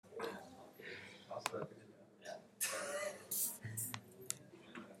Okay,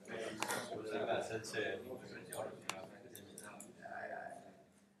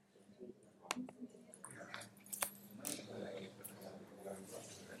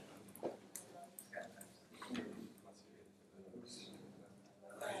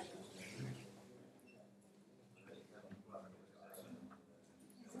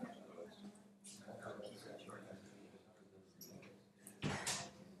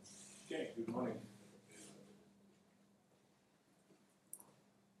 good morning.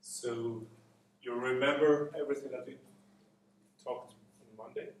 So, you remember everything that we talked on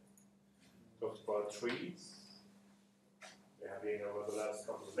Monday? Talked about trees. We have been over the last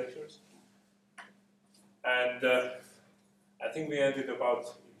couple of lectures. And I think we ended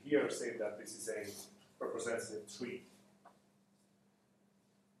about here saying that this is represents a tree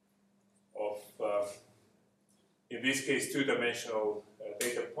of, in this case, two-dimensional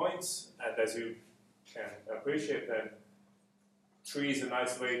data points. And as you can appreciate, then tree is a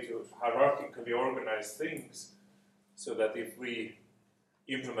nice way to hierarchically organize things, so that if we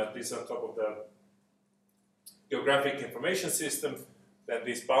implement this on top of the geographic information system, then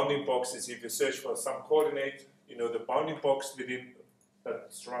these bounding boxes, if you search for some coordinate, you know the bounding box within that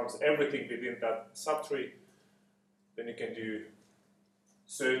surrounds everything within that subtree, then you can do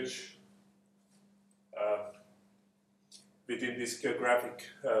search within this geographic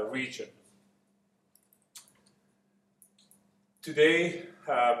region. Today,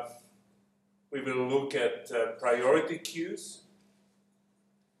 we will look at priority queues,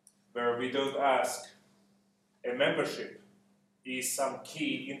 where we don't ask a membership, is some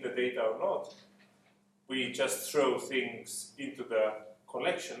key in the data or not. We just throw things into the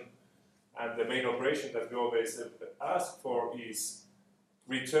collection, and the main operation that we always ask for is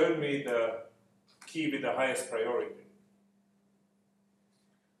return me the key with the highest priority.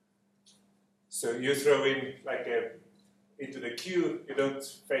 So you throw in like into the queue, you don't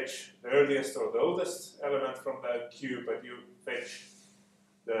fetch the earliest or the oldest element from the queue, but you fetch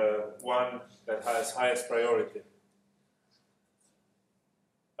the one that has highest priority.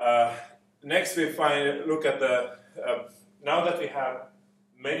 Next we look at the, now that we have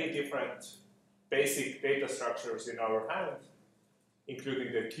many different basic data structures in our hand,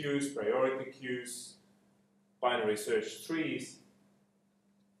 including the queues, priority queues, binary search trees,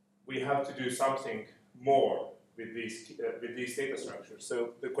 we have to do something more with these data structures.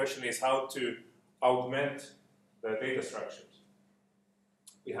 So the question is how to augment the data structures.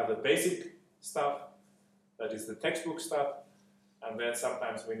 We have the basic stuff, that is the textbook stuff, and then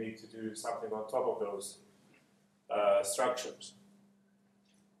sometimes we need to do something on top of those structures.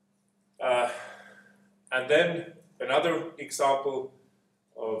 And then another example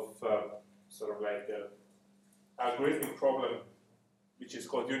of sort of like an algorithmic problem, which is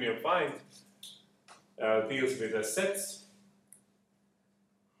called union find, deals with the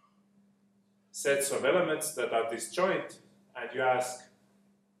sets of elements that are disjoint, and you ask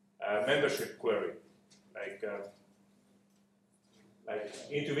a membership query, like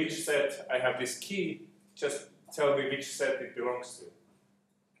into which set I have this key, just tell me which set it belongs to.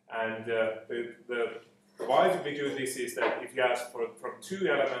 And why we do this is that if you ask from two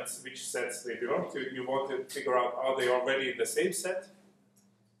elements which sets they belong to, you want to figure out, are they already in the same set?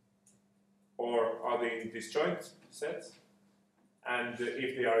 Or are they in disjoint sets? And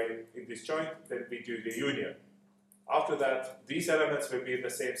if they are in disjoint, then we do the union. After that, these elements will be in the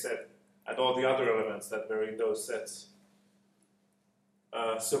same set, and all the other elements that were in those sets.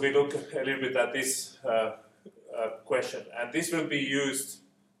 So we look a little bit at this question, and this will be used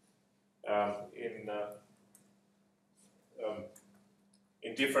in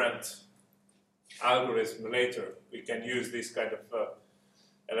different algorithms later. We can use this kind of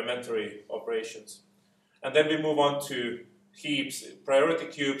elementary operations. And then we move on to heaps. Priority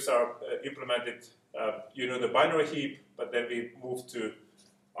cubes are implemented, you know, the binary heap, but then we move to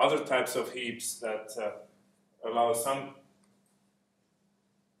other types of heaps that allow some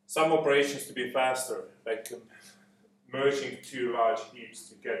operations to be faster, like merging two large heaps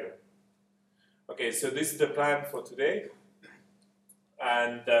together. Okay, so this is the plan for today.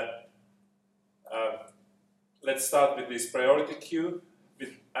 And let's start with this priority queue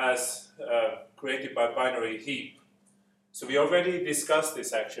as created by binary heap. So we already discussed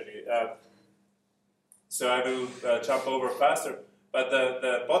this actually. So I will jump over faster. But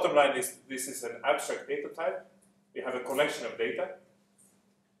the bottom line is this is an abstract data type. We have a collection of data.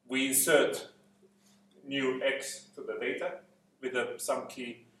 We insert new x to the data with some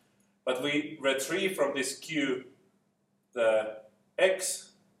key. But we retrieve from this queue the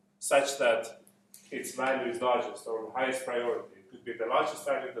x such that its value is largest or highest priority. could be the largest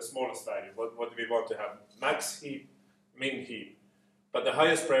value, the smallest value. What do we want to have? Max heap, min heap. But the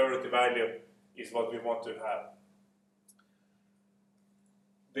highest priority value is what we want to have.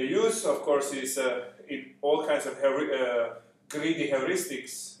 The use, of course, is in all kinds of greedy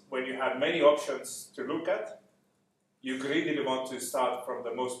heuristics. When you have many options to look at, you greedily want to start from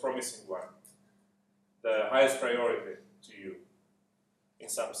the most promising one, the highest priority to you, in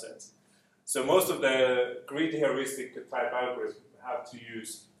some sense. So most of the greedy heuristic type algorithms have to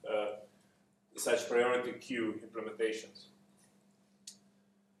use such priority queue implementations.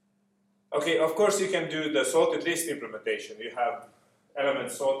 Okay, of course you can do the sorted list implementation. You have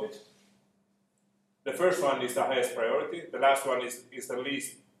elements sorted. The first one is the highest priority. The last one is the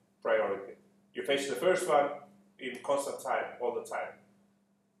least priority. You fetch the first one in constant time, all the time.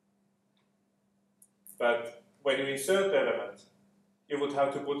 But when you insert the element, you would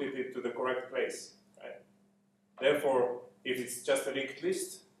have to put it into the correct place. Right? Therefore, if it's just a linked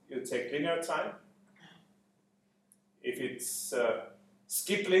list, you take linear time. If it's a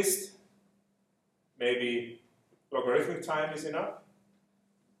skip list, maybe logarithmic time is enough.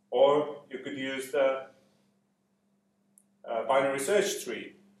 Or you could use the binary search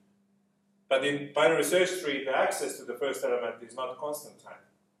tree. But in binary search tree, the access to the first element is not constant time.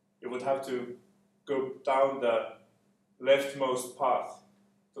 You would have to go down the leftmost path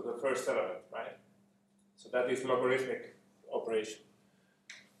to the first element, right? So that is logarithmic operation.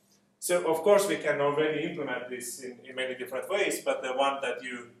 So of course we can already implement this in many different ways, but the one that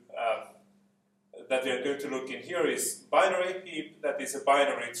that we are going to look in here is binary heap. That is a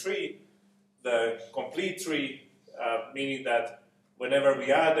binary tree, the complete tree, meaning that whenever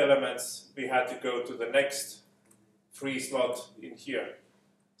we add elements, we had to go to the next free slot in here.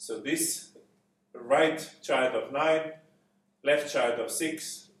 So this right child of 9, left child of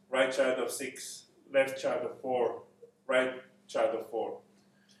 6, right child of 6, left child of 4, right child of 4.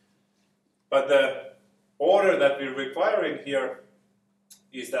 But the order that we require in here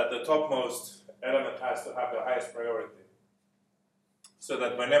is that the topmost element has to have the highest priority. So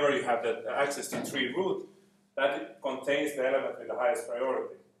that whenever you have the access to tree root, that contains the element with the highest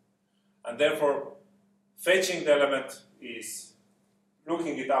priority. And therefore, fetching the element is,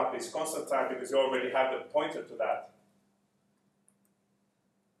 looking it up is constant time because you already have the pointer to that.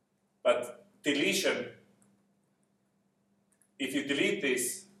 But deletion, if you delete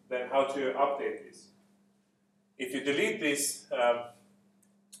this, then how to update this? If you delete this,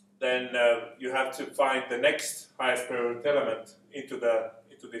 then you have to find the next highest priority element into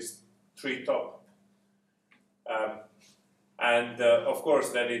this tree top. Of course,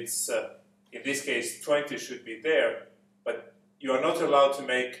 then it's, in this case, 20 should be there, but you are not allowed to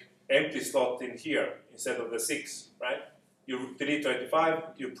make empty slot in here instead of the 6, right? You delete 25,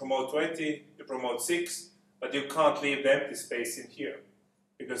 you promote 20, you promote 6, but you can't leave the empty space in here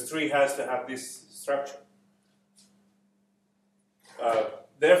because 3 has to have this structure.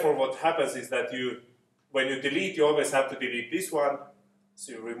 Therefore, what happens is that when you delete, you always have to delete this one.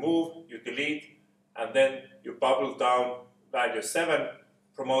 So you remove, you delete, and then you bubble down value 7,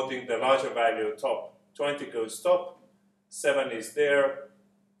 promoting the larger value top. 20 goes top, 7 is there,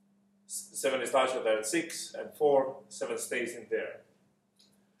 7 is larger than 6, and 4, 7 stays in there.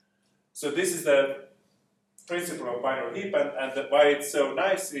 So this is the principle of binary heap, and why it's so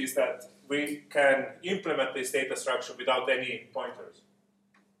nice is that we can implement this data structure without any pointers.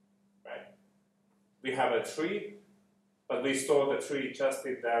 Right? We have a tree, but we store the tree just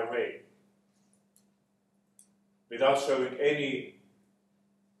in the array without showing any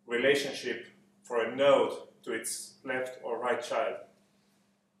relationship for a node to its left or right child.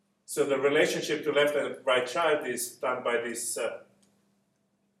 So the relationship to left and right child is done by this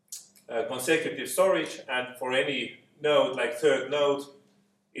consecutive storage, and for any node, like third node,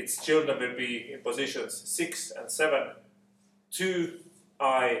 its children will be in positions 6 and 7,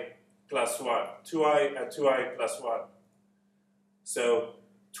 2i plus 1, 2i and 2i plus 1. So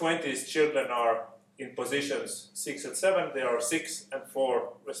 20's children are in positions 6 and 7, they are 6 and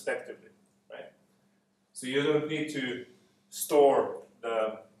 4 respectively, right? So you don't need to store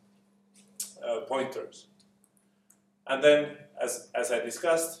the pointers. And then, as I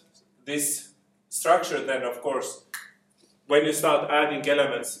discussed, this structure then, of course, when you start adding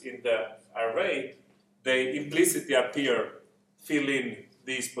elements in the array, they implicitly appear, fill in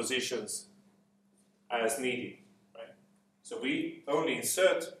these positions as needed, right? So we only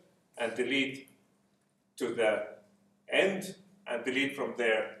insert and delete to the end and delete from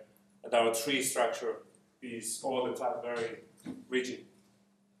there, and our tree structure is all the time very rigid.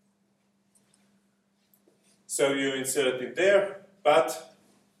 So you insert it there, but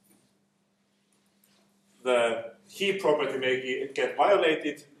the heap property may get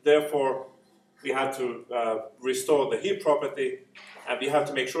violated. Therefore, we have to restore the heap property, and we have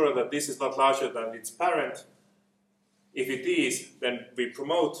to make sure that this is not larger than its parent. If it is, then we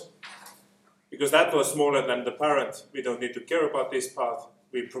promote. Because that was smaller than the parent, we don't need to care about this part.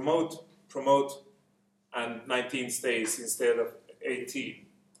 We promote, and 19 stays instead of 18.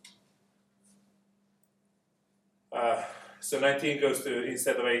 So 19 goes to,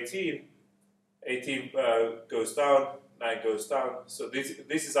 instead of 18, 18 goes down, 9 goes down. So this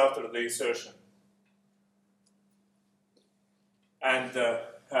is after the insertion. And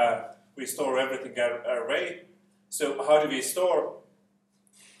we store everything in an array. So how do we store?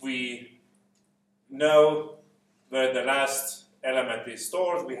 We know where the last element is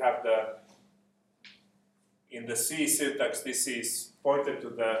stored. We have in the C syntax, this is pointed to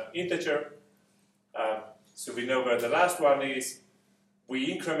the integer. So we know where the last one is. We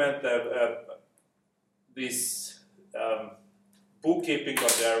increment this bookkeeping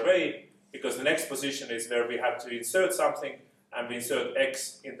of the array, because the next position is where we have to insert something, and we insert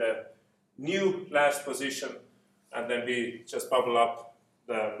x in the new last position, and then we just bubble up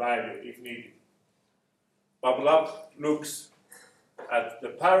the value if needed. Bubble up looks at the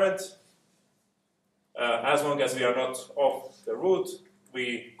parent. As long as we are not off the root,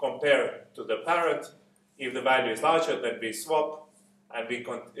 we compare to the parent. If the value is larger, then we swap, and we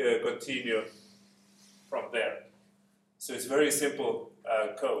continue from there. So it's very simple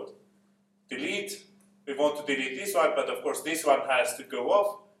code. Delete, we want to delete this one, but of course this one has to go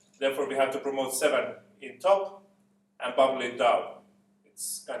off. Therefore we have to promote 7 in top and bubble it down.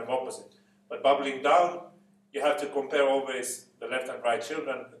 It's kind of opposite. But bubbling down, you have to compare always the left and right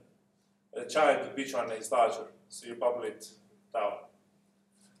children, child, which one is larger. So you bubble it down.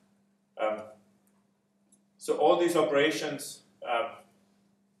 So all these operations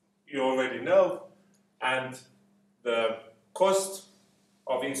you already know, and the cost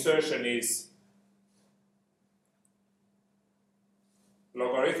of insertion is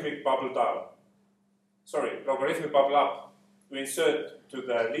logarithmic bubble down. Sorry, logarithmic bubble up. You insert to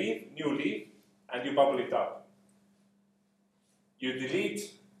the leaf, new leaf, and you bubble it up. You delete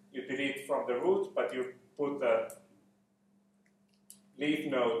from the root, but you put the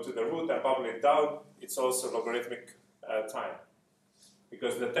leaf node to the root and bubble it down. It's also logarithmic time,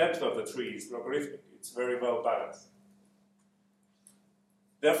 because the depth of the tree is logarithmic. It's very well balanced.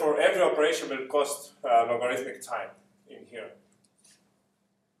 Therefore, every operation will cost logarithmic time in here.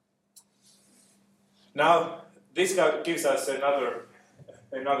 Now, this gives us another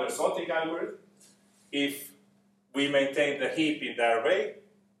sorting algorithm. If we maintain the heap in the array,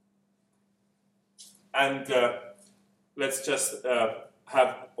 and let's just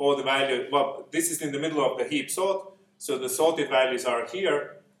have all the values. Well, this is in the middle of the heap sort, so the sorted values are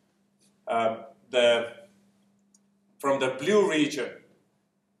here. From the blue region,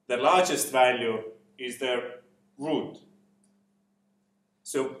 the largest value is the root.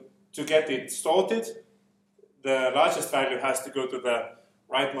 So to get it sorted, the largest value has to go to the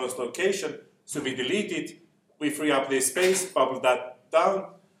rightmost location. So we delete it, we free up this space, bubble that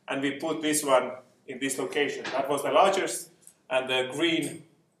down, and we put this one in this location. That was the largest, and the green,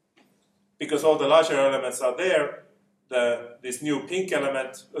 because all the larger elements are there, this new pink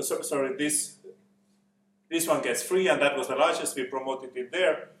element, this one gets free, and that was the largest, we promoted it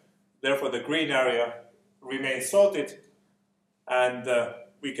there. Therefore the green area remains sorted, and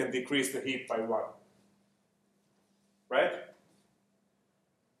we can decrease the heap by 1. Right?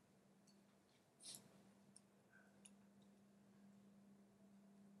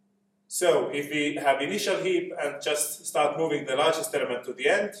 So if we have initial heap and just start moving the largest element to the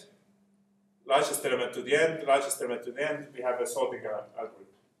end, largest element to the end, largest element to the end, we have a sorting algorithm.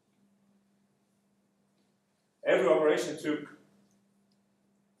 Every operation took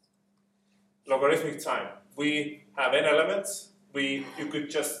logarithmic time. We have n elements. You could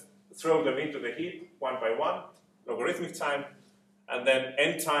just throw them into the heap one by one, logarithmic time, and then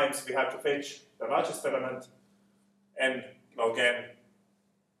n times we have to fetch the largest element, n log n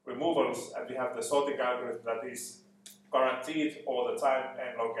removals, and we have the sorting algorithm that is guaranteed all the time,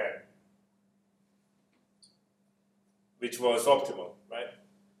 n log n, which was optimal, right?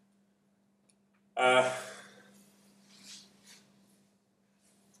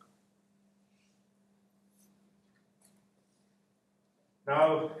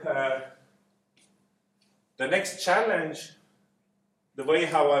 Now, the next challenge, the way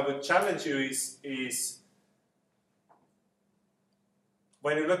how I would challenge you is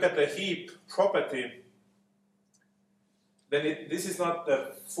when you look at the heap property, then this is not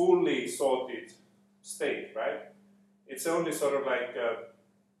the fully sorted state, right? It's only sort of like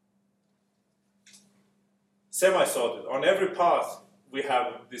semi-sorted. On every path, we have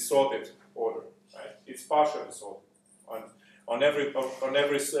the sorted order. Right? It's partially sorted. On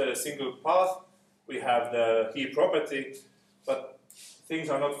every single path, we have the heap property, but things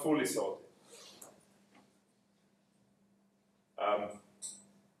are not fully sorted.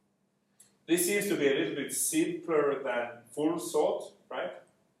 This seems to be a little bit simpler than full sort, right?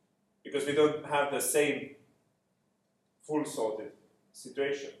 Because we don't have the same full sorted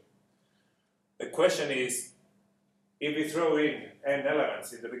situation. The question is, if we throw in n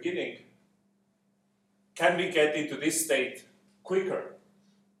elements in the beginning, can we get into this state quicker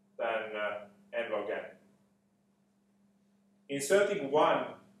than n log n? Inserting one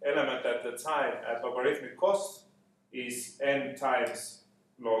element at a time at logarithmic cost is n times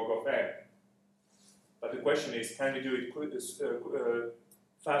log of n. But the question is, can we do it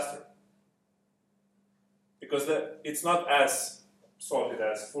faster? Because it's not as sorted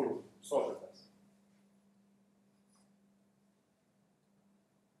as full sorted as.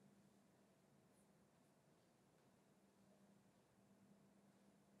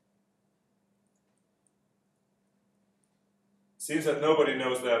 Seems that nobody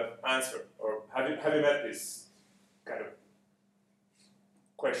knows the answer, or have you met this kind of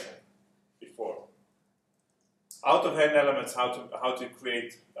question before? Out of n elements, how to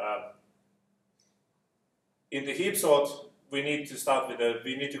create in the heap sort, we need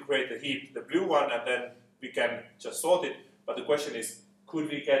to create the heap, the blue one, and then we can just sort it. But the question is, could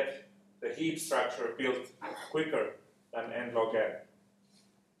we get the heap structure built quicker than n log n?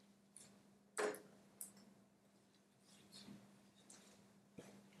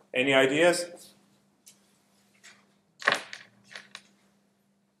 Any ideas?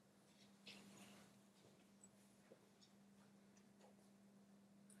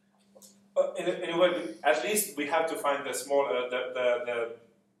 In a way, at least we have to find the the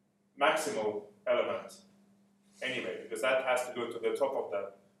maximal element anyway, because that has to go to the top of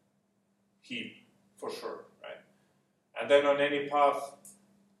the heap for sure, right? And then on any path,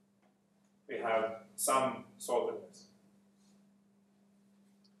 we have some sortedness.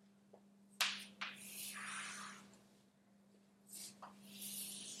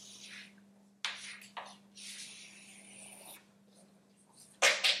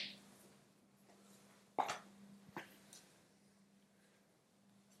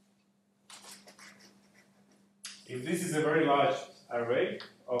 If this is a very large array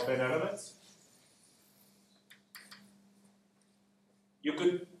of n elements, you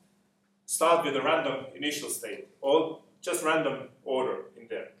could start with a random initial state, or just random order in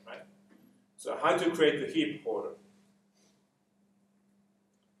there, right? So how to create the heap order?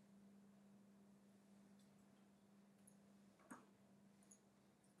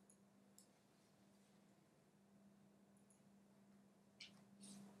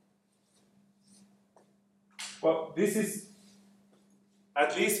 Well, this is,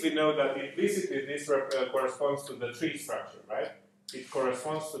 at least we know that implicitly this corresponds to the tree structure, right? It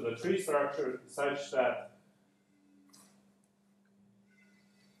corresponds to the tree structure such that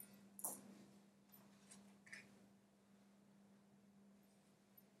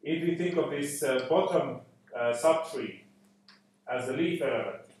if we think of this bottom subtree as the leaf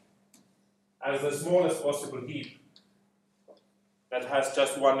element, as the smallest possible heap that has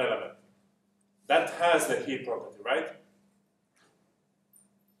just one element, that has the heap property, right?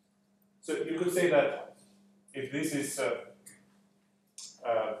 So you could say that if this is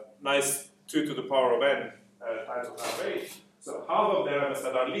nice 2 to the power of n times of half a, so half of the elements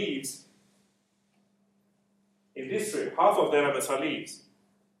that are leaves in this tree, half of the elements are leaves,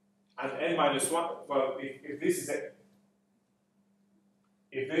 and n minus 1. Well, if this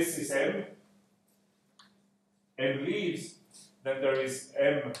is m leaves, then there is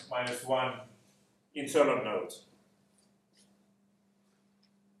m minus 1 internal node.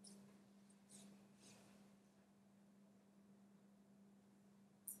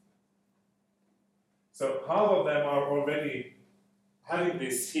 So half of them are already having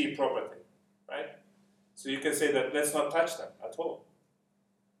this heap property, right? So you can say that let's not touch them at all.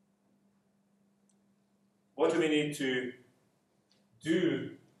 What do we need to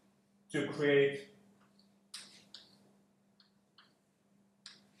do to create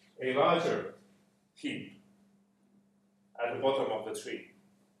a larger heap at the bottom of the tree?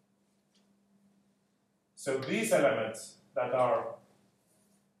 So these elements that are,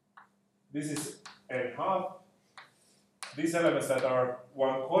 this is n half, these elements that are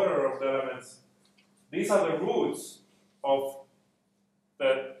 1/4 of the elements, these are the roots of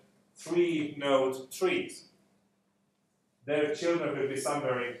the 3-node trees. Their children will be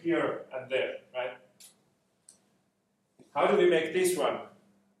somewhere in here and there, right? How do we make this one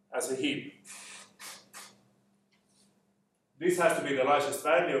as a heap? this has to be the largest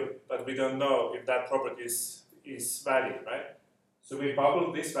value, but we don't know if that property is valid, right? So we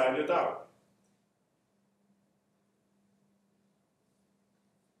bubble this value down.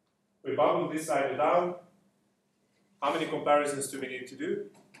 We bubble this value down. How many comparisons do we need to do?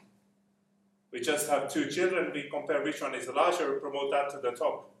 We just have two children, we compare which one is the larger, promote that to the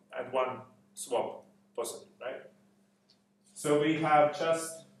top, and one swap, possibly, right? So we have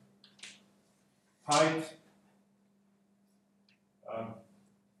just height.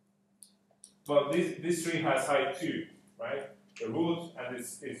 Well, this tree has height 2, right? The root and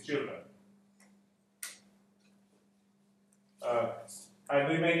its children. And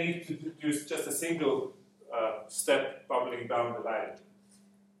we may need to use just a single step bubbling down the value.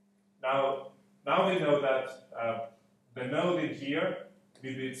 Now we know that the node in here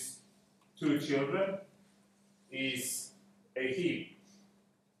with its two children is a heap,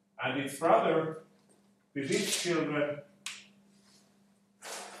 and its brother with its children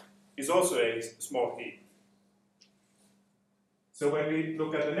is also a small heap. So when we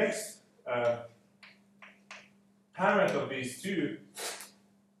look at the next parent of these two,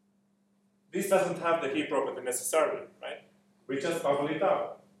 this doesn't have the heap property necessarily, right? We just bubble it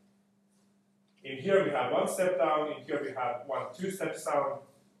down. In here we have one step down, in here we have 2 steps down.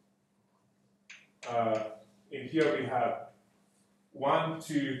 In here we have 1,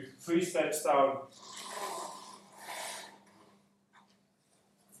 2, 3 steps down.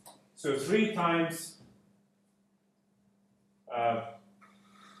 So 3 times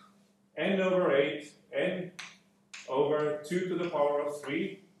n over 8, n over 2 to the power of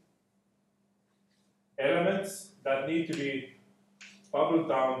 3 elements that need to be bubbled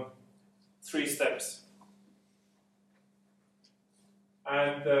down 3 steps.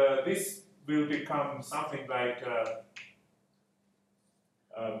 And this will become something like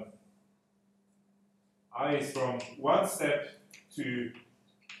I is from 1 step to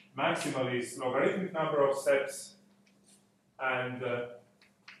maximal is logarithmic number of steps, and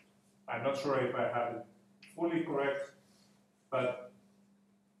I'm not sure if I have it fully correct, but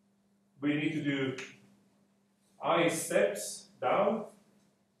we need to do I steps down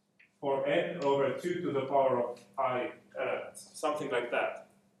for n over 2 to the power of I elements, something like that.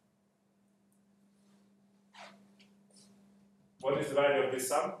 What is the value of this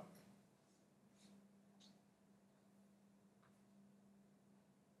sum?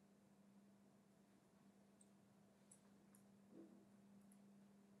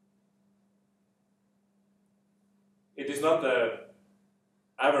 It is not the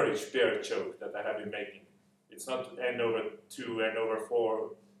average paired joke that I have been making. It's not n over 2, n over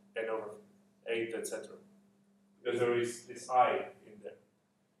 4, n over 8, etc. Because there is this I in there.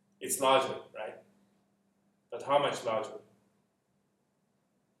 It's larger, right? But how much larger?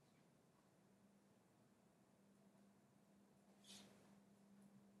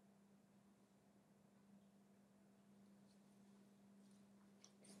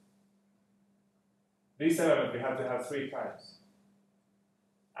 This element we have to have 3 times.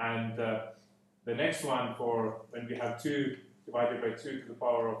 And the next one, for when we have 2 divided by 2 to the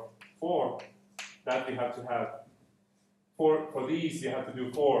power of 4, that we have to have, for these we have to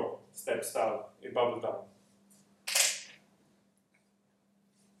do 4 steps down in bubble down.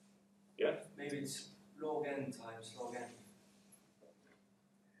 Yeah? Maybe it's log n times log n.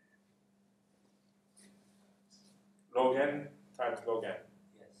 Log n times log n.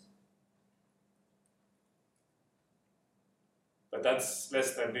 Yes. But that's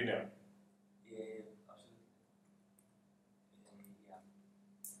less than linear. Yeah, absolutely. Yeah.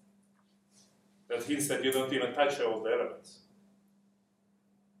 That hints that you don't even touch all the elements.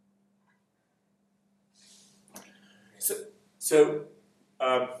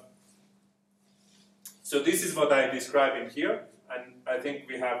 So this is what I describe in here, and I think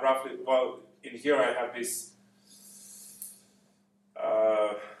we have roughly, well, in here I have this,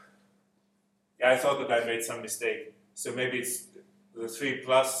 yeah, I thought that I made some mistake, so maybe it's the 3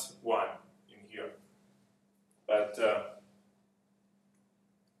 plus 1 in here, but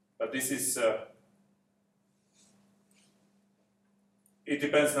this is, it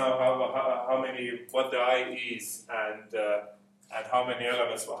depends now how many, what the I is, and how many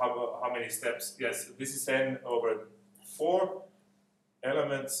elements, how many steps. Yes, this is n over 4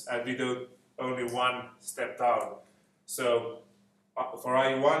 elements, and we do only 1 step down. So for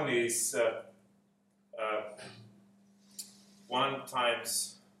I1 is 1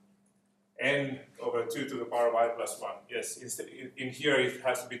 times n over 2 to the power of I plus 1. Yes, in here it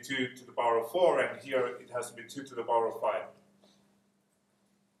has to be 2 to the power of 4, and here it has to be 2 to the power of 5.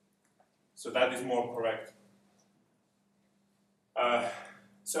 So that is more correct.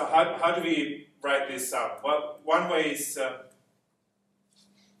 So how do we write this out? Well, one way is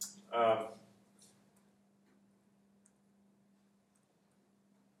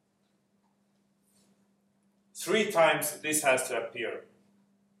Three times this has to appear.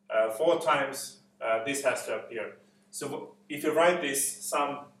 4 times this has to appear. So if you write this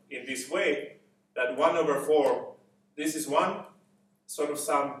sum in this way, that 1 over 4, this is one sort of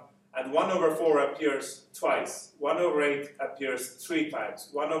sum, and 1 over 4 appears twice. 1 over 8 appears 3 times.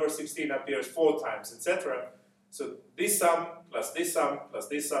 1 over 16 appears 4 times, etc. So this sum plus this sum plus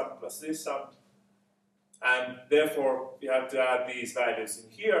this sum plus this sum, and therefore we have to add these values in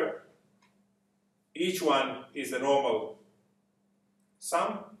here. Each one is a normal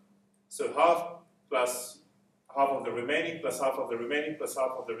sum, so half plus half of the remaining plus half of the remaining plus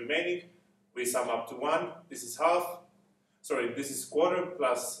half of the remaining. We sum up to 1. This is half. Sorry, this is quarter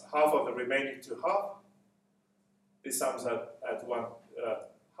plus half of the remaining to half. This sums at 1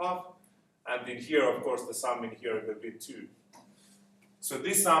 half. And in here, of course, the sum in here will be 2. So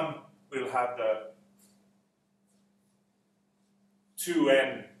this sum will have the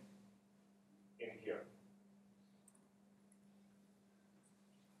 2n in here.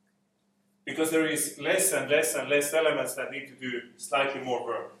 Because there is less and less and less elements that need to do slightly more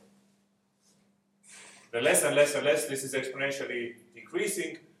work. The less and less and less, this is exponentially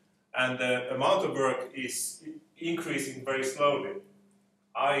decreasing, and the amount of work is increasing very slowly.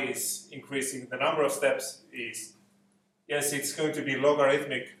 I is increasing, the number of steps is, yes, it's going to be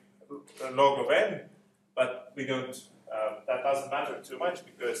logarithmic log of n, but we don't, that doesn't matter too much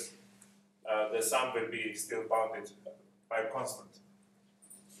because the sum will be still bounded by a constant.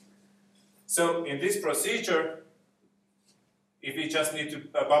 So in this procedure, if we just need to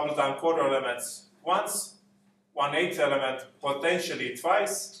bubble down quarter elements once, 1/8 element potentially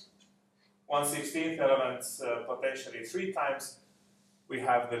twice, 1/16 element potentially 3 times, we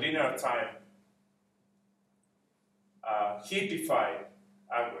have the linear time heapify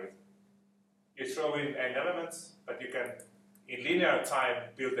algorithm. You throw in n elements, but you can, in linear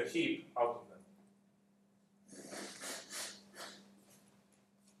time, build a heap out of them.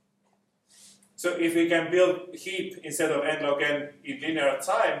 So if we can build heap instead of n log n in linear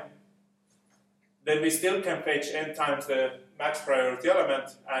time, then we still can fetch n times the max priority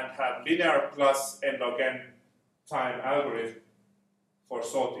element and have linear plus n log n time algorithm for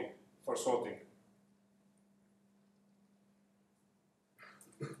sorting.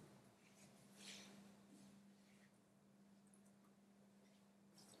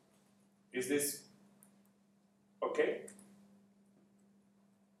 Is this okay?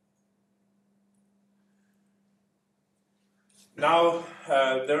 Now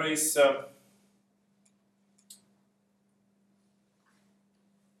there is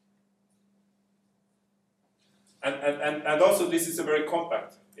and also this is a very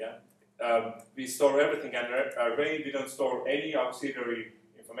compact. Yeah, we store everything in an array. We don't store any auxiliary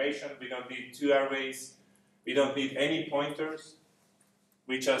information. We don't need 2 arrays. We don't need any pointers.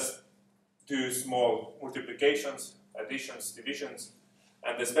 We just do small multiplications, additions, divisions,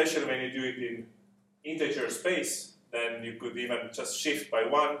 and especially when you do it in integer space, then you could even just shift by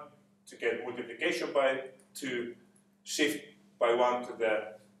 1 to get multiplication by 2, shift by 1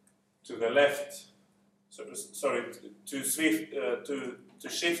 to the left. So, sorry, to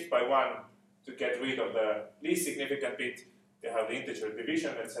shift by 1 to get rid of the least significant bit. You have the integer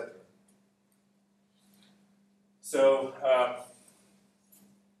division, etc. So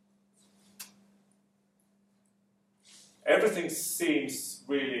everything seems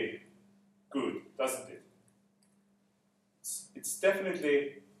really good, doesn't it? It's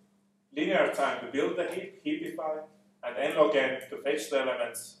definitely linear time to build the heapify, and n log n to fetch the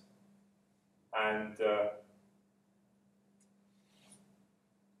elements, and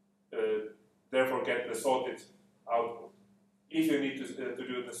therefore get the sorted output. If you need to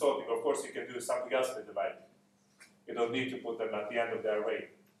do the sorting, of course you can do something else with the value. You don't need to put them at the end of the array.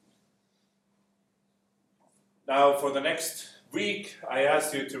 Now for the next week, I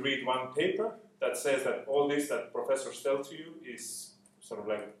asked you to read one paper that says that all this that professors tell to you is sort of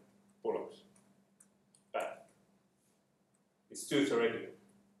like bullocks. Bad. It's too theoretical.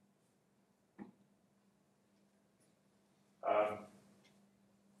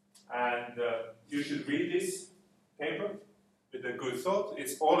 You should read this paper with a good thought.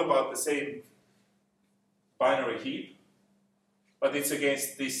 It's all about the same binary heap, but it's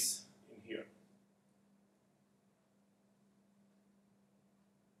against this in here.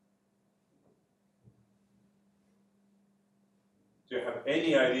 Do you have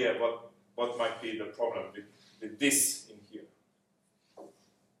any idea what might be the problem with this in here?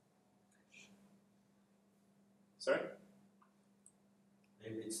 Sorry?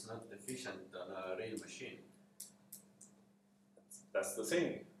 Maybe it's not efficient on a real machine. That's the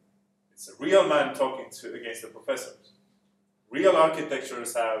thing. It's a real man talking against the professors. Real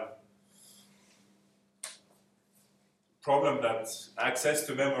architectures have problem that access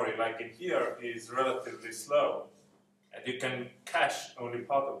to memory, like in here, is relatively slow. And you can cache only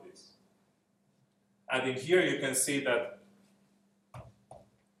part of this. And in here you can see that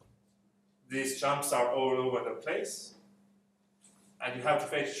these jumps are all over the place. And you have to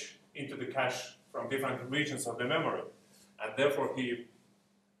fetch into the cache from different regions of the memory. And therefore he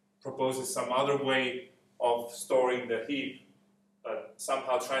proposes some other way of storing the heap, but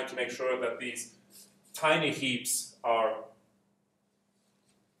somehow trying to make sure that these tiny heaps are,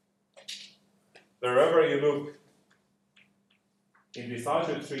 wherever you look in this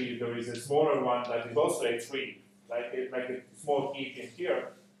larger tree, there is a smaller one that is also a tree, like a small heap in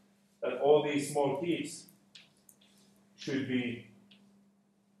here, that all these small heaps should be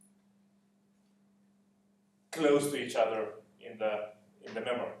close to each other in the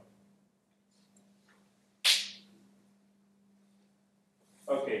memory.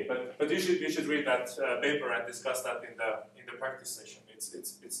 Okay, but you should read that paper and discuss that in the practice session.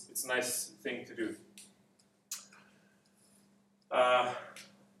 It's a nice thing to do.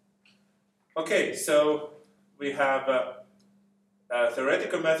 Okay, so we have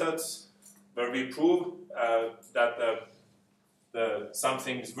theoretical methods where we prove that some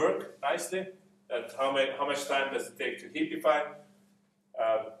things work nicely. That how much time does it take to heapify?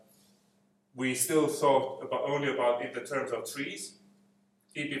 We still thought only about in the terms of trees.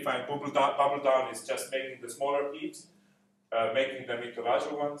 Heapifying bubble down is just making the smaller heaps, making them into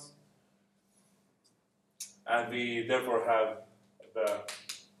larger ones. And we therefore have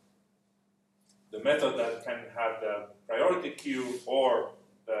the method that can have the priority queue or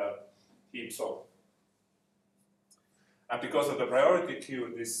the heap sort. And because of the priority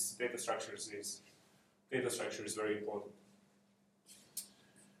queue, this data structure is very important.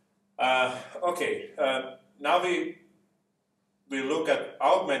 Now we look at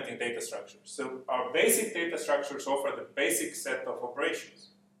augmenting data structures. So our basic data structures offer the basic set of operations.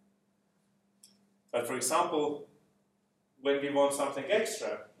 But for example, when we want something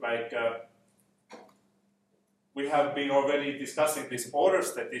extra, like we have been already discussing this order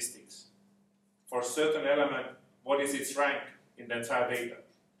statistics for certain element, what is its rank in the entire data?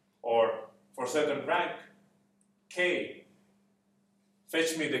 Or for certain rank, k,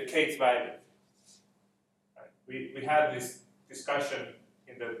 fetch me the kth value. Right? We had this discussion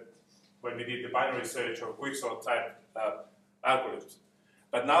when we did the binary search or quicksort type algorithms.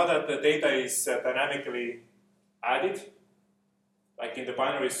 But now that the data is dynamically added, like in the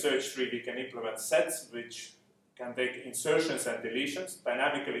binary search tree, we can implement sets which can take insertions and deletions,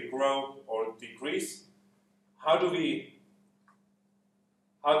 dynamically grow or decrease. How do we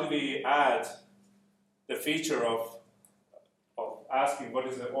add the feature of asking what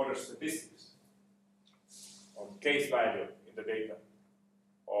is the order statistics or case value in the data,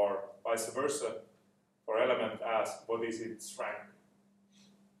 or vice versa, for element ask what is its rank?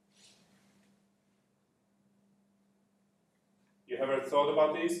 You ever thought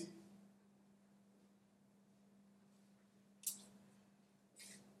about these?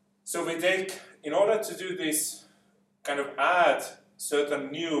 So we take, in order to do this, kind of add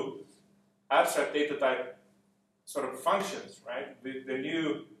certain new abstract data type sort of functions, right? With the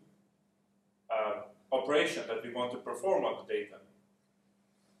new operation that we want to perform on the data.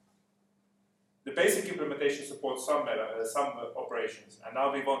 The basic implementation supports some operations, and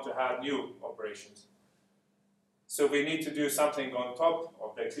now we want to add new operations. So we need to do something on top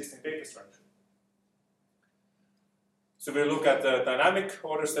of the existing data structure. So we look at the dynamic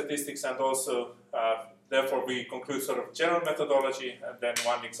order statistics, and also, therefore, we conclude sort of general methodology, and then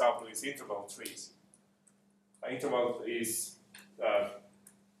one example is interval trees. Interval is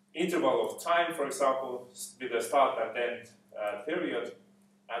interval of time, for example, with a start and end period,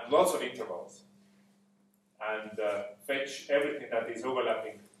 and lots of intervals, and fetch everything that is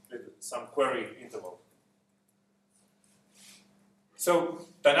overlapping with some query interval. So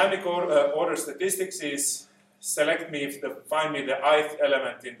dynamic order statistics is find me the ith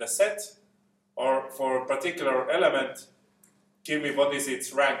element in the set, or for a particular element, give me what is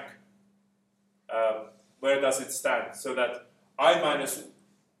its rank, where does it stand, so that I minus,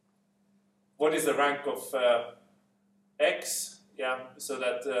 what is the rank of x, yeah, so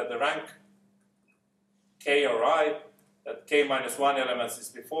that the rank k or I, that k minus 1 elements is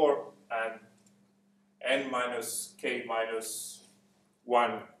before, and n minus k minus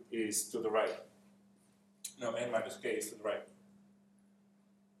 1 is to the right. No, n minus k is to the right.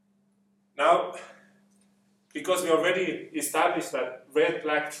 Now, because we already established that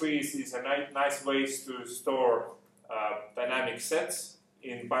red-black trees is a nice way to store dynamic sets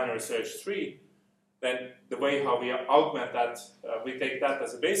in binary search tree, then the way how we augment that, we take that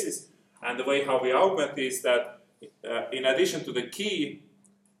as a basis, and the way how we augment is that in addition to the key,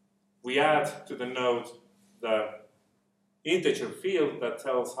 we add to the node the integer field that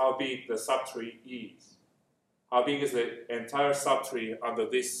tells how big the subtree is. How big is the entire subtree under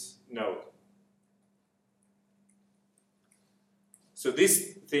this node? So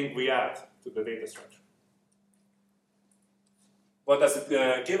this thing we add to the data structure. What does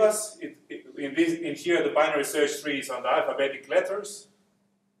it give us? In here, the binary search tree is on the alphabetic letters,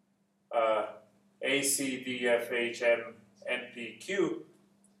 A, C, D, F, H, M, N, P, Q.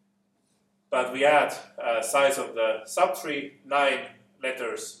 But we add size of the subtree, 9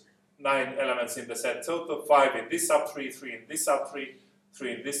 letters, 9 elements in the set total, 5 in this subtree, 3 in this subtree,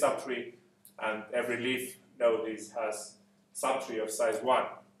 3 in this subtree, and every leaf node has subtree of size 1.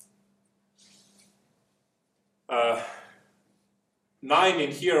 9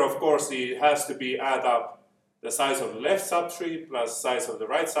 in here, of course, it has to be add up the size of the left subtree plus size of the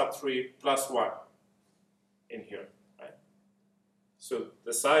right subtree plus 1 in here. Right? So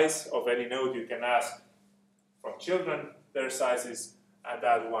the size of any node you can ask from children, their sizes, and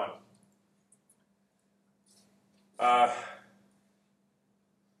add 1.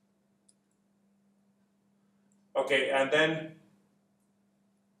 Okay, and then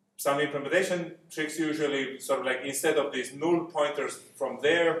some implementation tricks usually sort of like instead of these null pointers from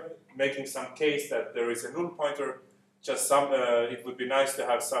there, making some case that there is a null pointer, just some, it would be nice to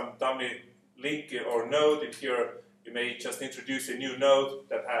have some dummy link or node in here. You may just introduce a new node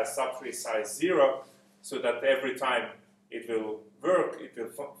that has subtree size 0, so that every time it will work, it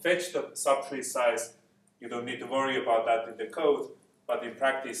will fetch the subtree size. You don't need to worry about that in the code, but in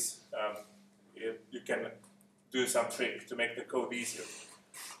practice, you can do some trick to make the code easier.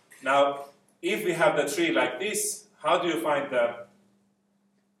 Now, if we have the tree like this, how do you find the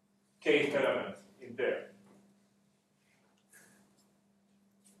kth element in there?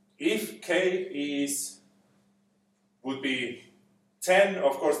 If k would be 10,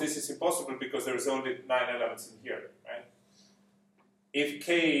 of course this is impossible because there is only 9 elements in here, right? If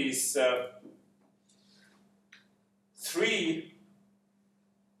k is 3,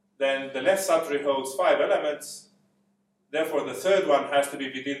 then the left subtree holds 5 elements. Therefore, the third one has to be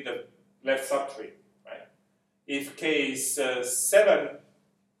within the left subtree, right? If k is 7,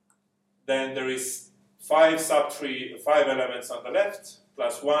 then there is 5 elements on the left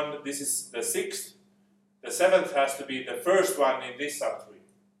plus 1. This is the 6th. The 7th has to be the first one in this subtree.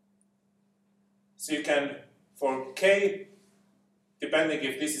 So you can, for k, depending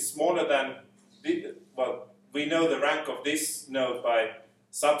if this is smaller than, well, we know the rank of this node by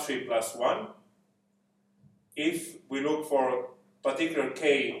subtree plus 1. If we look for particular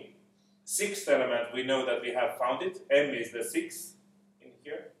k 6th element, we know that we have found it. M is the 6th in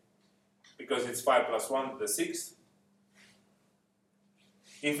here, because it's 5 plus 1, the 6th.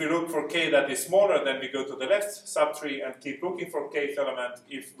 If we look for k that is smaller, then we go to the left subtree and keep looking for kth element.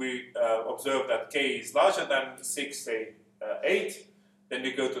 If we observe that k is larger than 6, say 8, then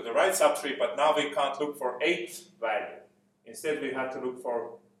we go to the right subtree, but now we can't look for 8th value. Instead, we have to look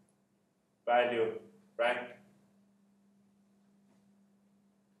for value rank.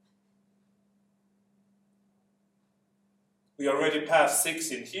 We already passed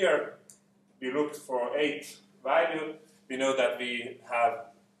 6 in here. We looked for 8th value. We know that we have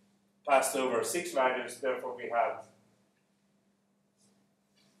passed over 6 values, therefore we have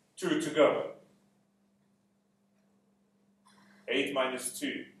 2 to go. 8 minus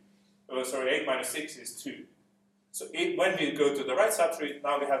 2. Oh, sorry, 8 minus 6 is 2. So when we go to the right subtree,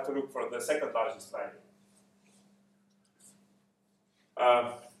 now we have to look for the second largest value.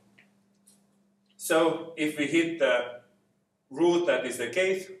 So if we hit the root that is the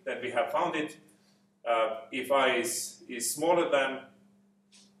kth, then we have found it. If I is smaller than,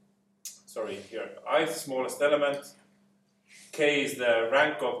 sorry, here, I is the smallest element, k is the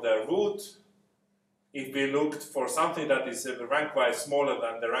rank of the root. If we looked for something that is rank-wise smaller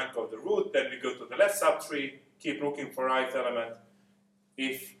than the rank of the root, then we go to the left subtree, keep looking for ith element.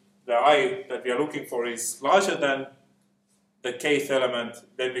 If the I that we are looking for is larger than the kth element,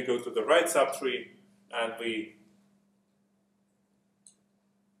 then we go to the right subtree, and we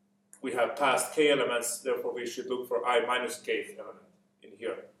have passed k elements, therefore we should look for I minus kth element in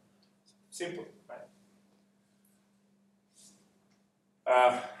here. Simple, right?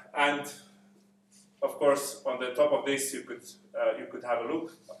 And of course, on the top of this, you could have a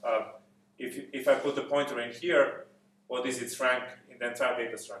look. If I put the pointer in here, what is its rank in the entire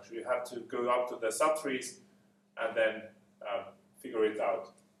data structure? You have to go up to the subtrees and then figure it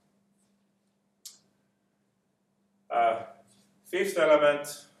out. fifth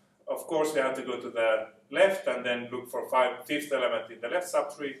element, of course, we have to go to the left and then look for fifth element in the left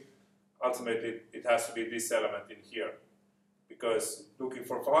subtree. Ultimately, it has to be this element in here. Because looking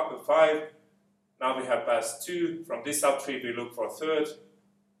for 5, now we have passed 2. From this subtree, we look for third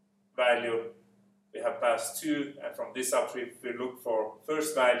value. We have passed 2, and from this subtree, we look for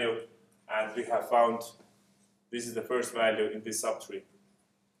first value, and we have found this is the first value in this subtree.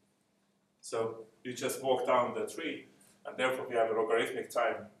 So you just walk down the tree, and therefore we have a logarithmic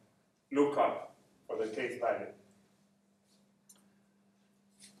time lookup for the kth value.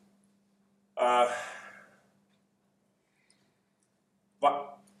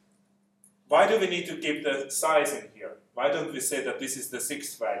 Why do we need to keep the size in here? Why don't we say that this is the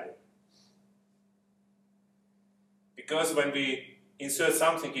 6th value? Because when we insert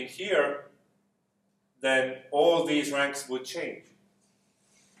something in here, then all these ranks would change.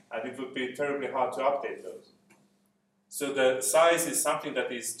 And it would be terribly hard to update those. So the size is something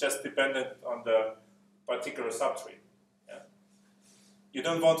that is just dependent on the particular subtree. Yeah? You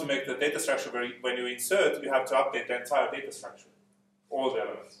don't want to make the data structure where when you insert, you have to update the entire data structure, all the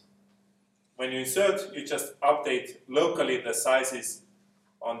elements. When you insert, you just update locally the sizes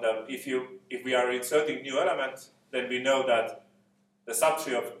on them. If we are inserting new element, then we know that the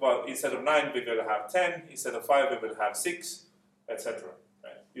subtree of, well, instead of 9, we will have 10, instead of 5, we will have 6, etc.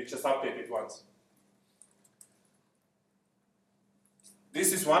 Right? You just update it once.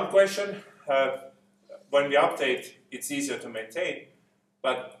 This is one question. When we update, it's easier to maintain,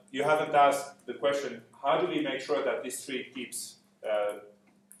 but you haven't asked the question, how do we make sure that this tree keeps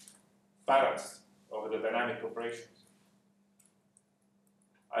balanced over the dynamic operations?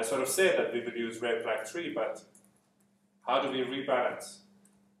 I sort of said that we would use red, black tree, but how do we rebalance?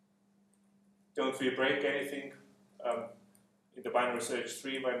 Don't we break anything in the binary search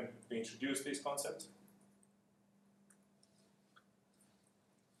tree when we introduce this concept?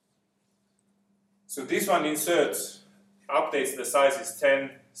 So this one inserts, updates the sizes 10,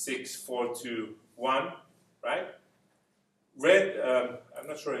 6, 4, 2, 1, right? Red, I'm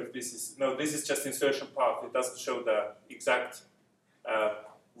not sure if this is, no, this is just insertion path. It doesn't show the exact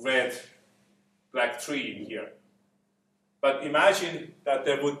red, black tree in here. But imagine that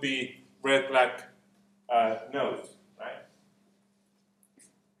there would be red, black nodes, right?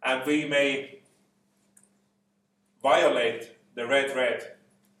 And we may violate the red, red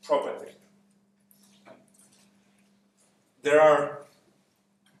property.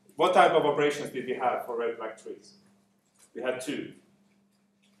 What type of operations did we have for red, black trees? We had 2.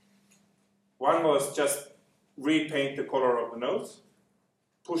 One was just repaint the color of the nodes,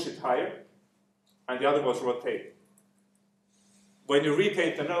 push it higher, and the other was rotate. When you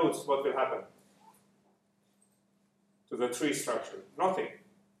repaint the nodes, what will happen to the tree structure? Nothing.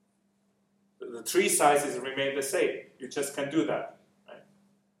 The tree sizes remain the same. You just can do that. Right?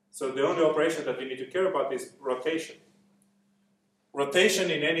 So the only operation that we need to care about is rotation. Rotation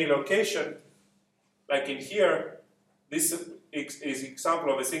in any location, like in here, this is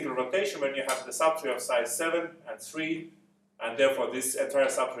example of a single rotation when you have the subtree of size 7 and 3, and therefore this entire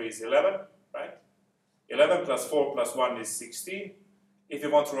subtree is 11, right? 11 plus 4 plus 1 is 16. If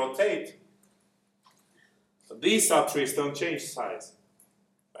you want to rotate, so these subtrees don't change size,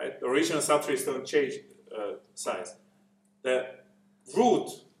 right? The original subtrees don't change size. The root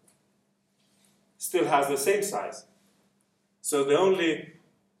still has the same size. So the only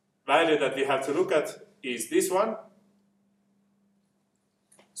value that we have to look at is this one.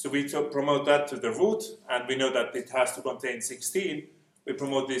 So we promote that to the root, and we know that it has to contain 16. We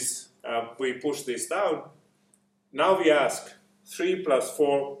promote this, we push this down. Now we ask, 3 plus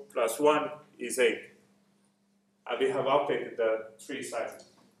 4 plus 1 is 8. And we have updated the tree sizes,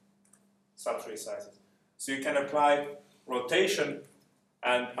 subtree sizes. So you can apply rotation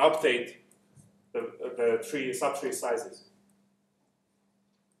and update the subtree sizes.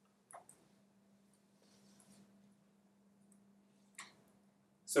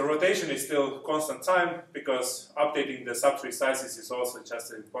 So rotation is still constant time because updating the subtree sizes is also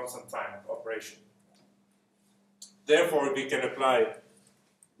just a constant time operation. Therefore, we can apply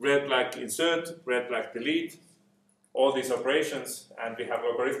red, black insert, red, black delete, all these operations, and we have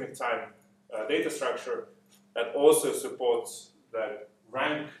logarithmic time data structure that also supports the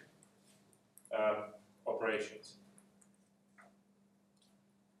rank operations.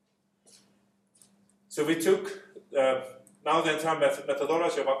 So we took now the entire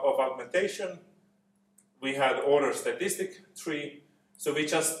methodology of augmentation. We had order statistic tree, so we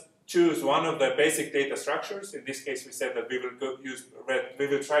just choose one of the basic data structures. In this case, we said that we will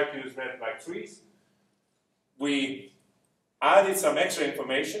try to use red, black trees. We added some extra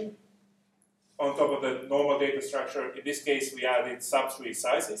information on top of the normal data structure. In this case, we added subtree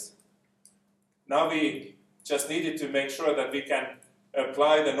sizes. Now we just needed to make sure that we can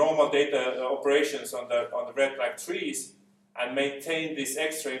apply the normal data operations on the red black trees and maintain this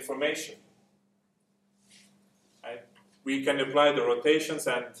extra information. Right? We can apply the rotations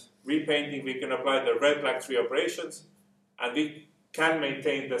and repainting, we can apply the red black tree operations, and we can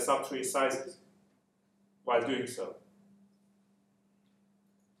maintain the subtree sizes while doing so.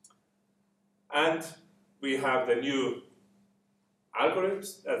 And we have the new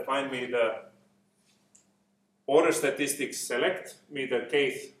algorithms that find me the order statistics, select me the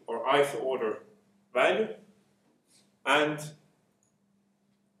kth or ith order value, and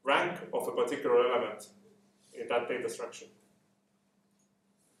rank of a particular element in that data structure.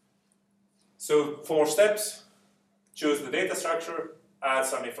 So 4 steps: choose the data structure, add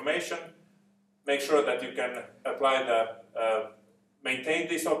some information, make sure that you can apply the maintain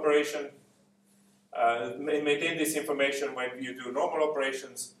this operation, maintain this information when you do normal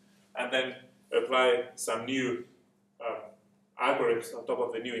operations, and then apply some new algorithms on top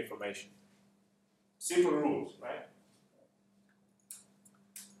of the new information. Simple rules, right?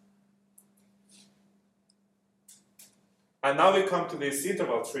 And now we come to this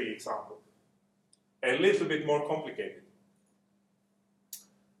interval tree example. A little bit more complicated.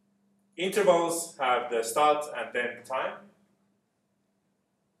 Intervals have the start and end time.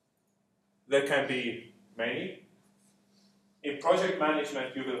 There can be many. In project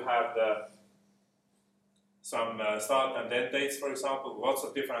management, you will have some start and end dates, for example, lots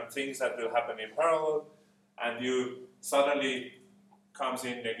of different things that will happen in parallel, and you suddenly comes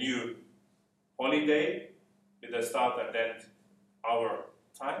in a new holiday with the start and end hour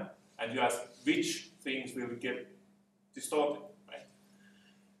time, and you ask which things will get distorted. Right?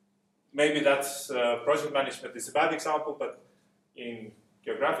 Maybe that's project management is a bad example, but in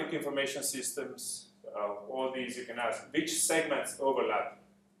geographic information systems, all these you can ask which segments overlap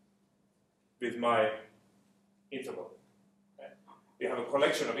with my interval. Okay? We have a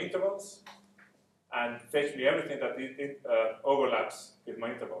collection of intervals, and fetch me everything that overlaps with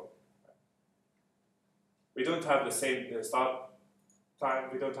my interval. We don't have the same start time,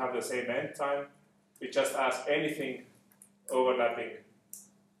 we don't have the same end time, we just ask anything overlapping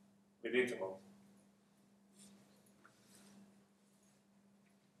with interval.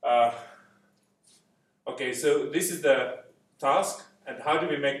 Okay, so this is the task, and how do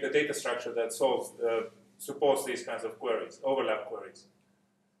we make the data structure that supports these kinds of queries, overlap queries?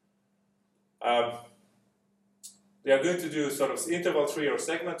 We are going to do sort of interval tree or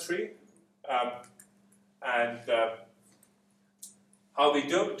segment tree, and how we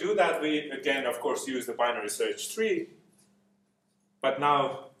do that, we again, of course, use the binary search tree, but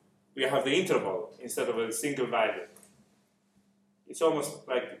now we have the interval instead of a single value. It's almost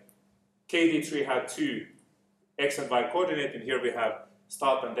like KD tree had 2 x and y coordinate, and here we have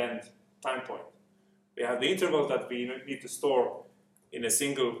start and end time point. We have the interval that we need to store in a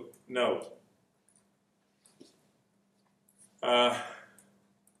single node.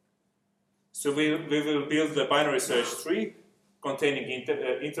 So we will build the binary search tree containing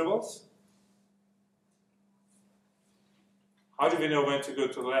intervals. How do we know when to go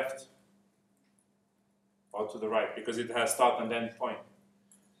to the left or to the right? Because it has start and end point.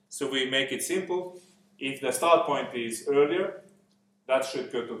 So we make it simple. If the start point is earlier, that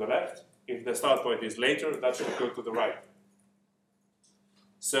should go to the left. If the start point is later, that should go to the right.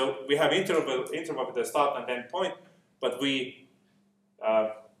 So we have interval with the start and end point, but we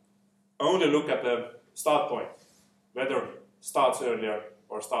only look at the start point, whether starts earlier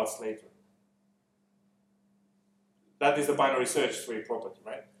or starts later. That is the binary search tree property,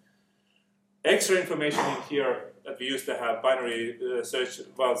 right? Extra information in here that we used to have binary search,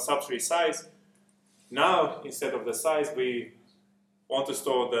 well, subtree size. Now, instead of the size, we want to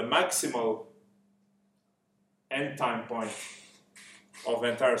store the maximal end time point of the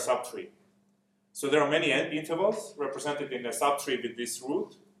entire subtree. So there are many intervals represented in a subtree with this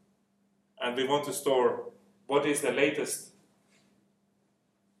root, and we want to store what is the latest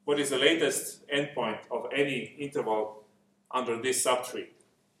endpoint of any interval under this subtree.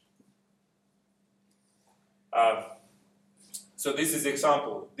 So this is the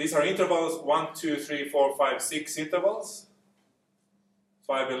example. These are intervals 1, 2, 3, 4, 5, 6 intervals.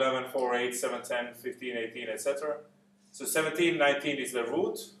 5, 11, 4, 8, 7, 10, 15, 18, etc. So 17, 19 is the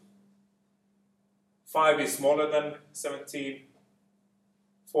root. 5 is smaller than 17.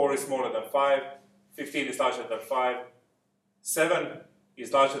 4 is smaller than 5. 15 is larger than 5. 7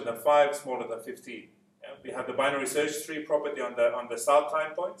 is larger than 5, smaller than 15. Yeah? We have the binary search tree property on the start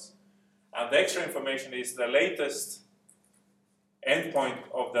time points. And the extra information is the latest endpoint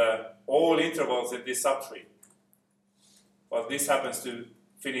of the all intervals in this subtree. Well, this happens to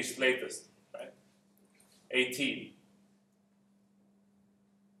finish latest, right? 18.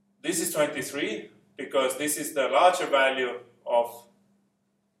 This is 23 because this is the larger value of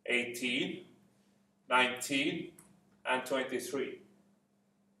 18, 19, and 23.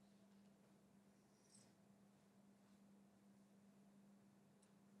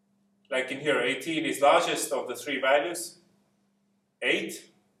 Like in here, 18 is largest of the three values, 8,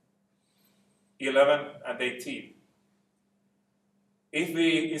 11, and 18. If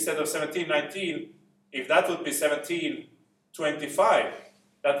we, instead of 17, 19, if that would be 17, 25,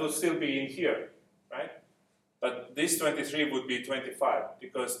 that would still be in here, right? But this 23 would be 25,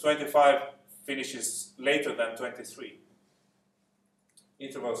 because 25 finishes later than 23.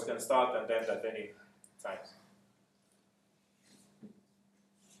 Intervals can start and end at any time.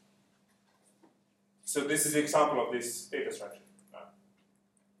 So this is an example of this data structure.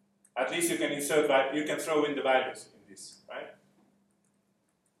 At least you can insert, you can throw in the values in this, right?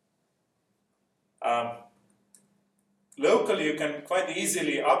 Locally, you can quite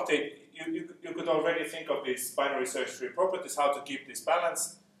easily update. You could already think of these binary search tree properties, how to keep this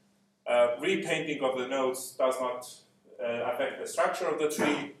balanced. Repainting of the nodes does not affect the structure of the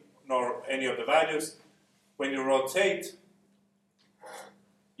tree, nor any of the values. When you rotate,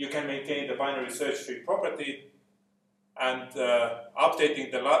 you can maintain the binary search tree property, and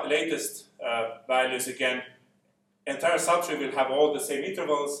updating the latest values again. Entire subtree will have all the same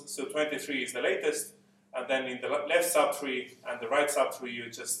intervals, so 23 is the latest, and then in the left subtree and the right subtree you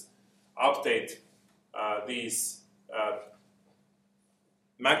just update these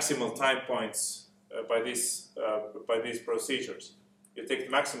maximal time points by these procedures. You take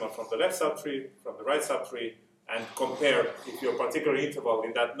the maximum from the left subtree, from the right subtree, and compare if your particular interval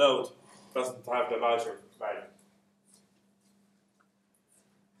in that node doesn't have the larger value.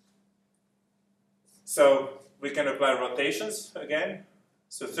 So we can apply rotations again.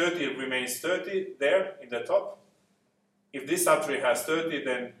 So 30 remains 30 there in the top. If this subtree has 30,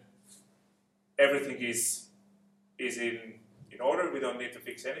 then everything is in order. We don't need to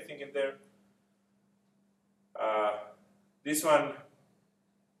fix anything in there. This one,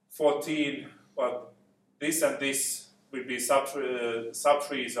 14, well, this and this will be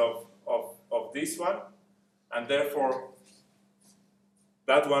subtrees of this one, and therefore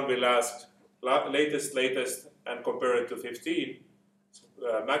that one will ask latest, and compare it to 15.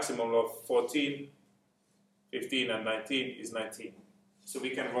 Maximum of 14, 15, and 19 is 19. So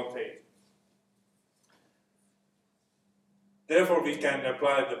we can rotate. Therefore, we can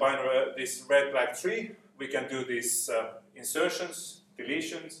apply the binary, this red-black tree. We can do these insertions,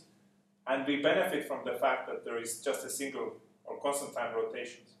 deletions, and we benefit from the fact that there is just a single or constant time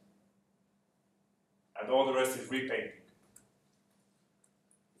rotations. And all the rest is repainting.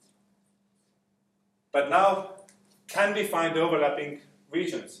 But now, can we find overlapping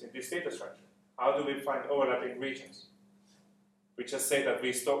regions in this data structure? How do we find overlapping regions? We just say that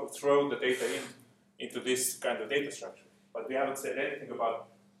we throw the data into this kind of data structure, but we haven't said anything about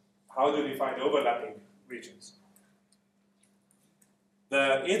how do we find overlapping regions.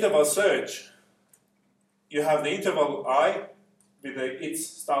 The interval search, you have the interval I with its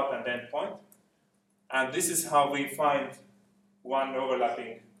start and end point, and this is how we find one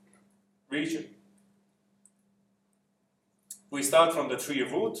overlapping region. We start from the tree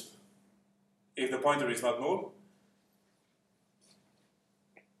root, if the pointer is not null.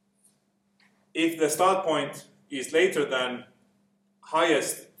 If the start point is later than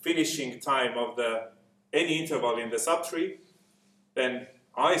highest finishing time of any interval in the subtree, then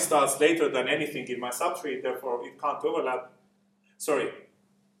I starts later than anything in my subtree, therefore it can't overlap. Sorry.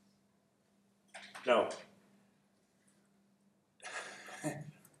 No.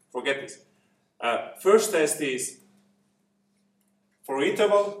 Forget this. First test is, for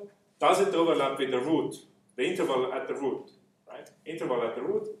interval, does it overlap with the root? The interval at the root, right? Interval at the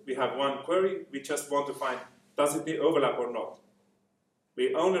root, we have one query, we just want to find, does it overlap or not?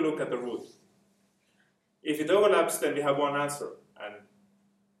 We only look at the root. If it overlaps, then we have one answer, and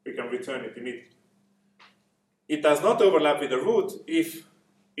we can return it immediately. It does not overlap with the root if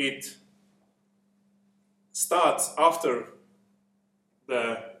it starts after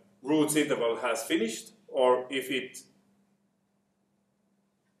the root's interval has finished, or if it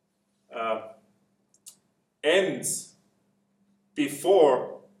ends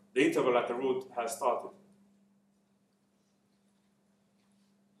before the interval at the root has started.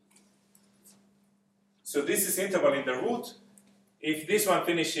 So this is interval in the root. If this one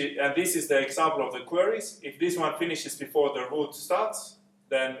finishes, and this is the example of the queries, if this one finishes before the root starts,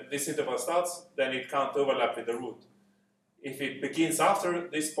 then this interval starts, then it can't overlap with the root. If it begins after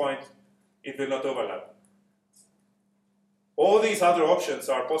this point, it will not overlap. All these other options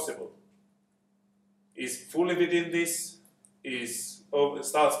are possible. Is fully within this,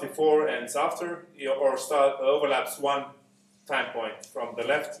 starts before, ends after, or overlaps one time point from the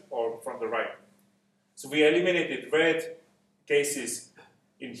left or from the right. So we eliminated red cases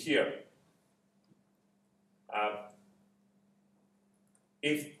in here.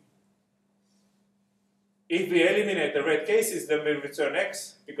 If we eliminate the red cases, then we return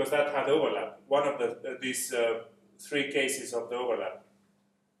X, because that had overlap, one of these three cases of the overlap.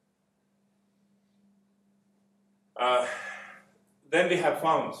 Then we have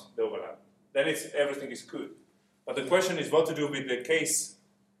found the overlap. Then everything is good. But the question is what to do with the case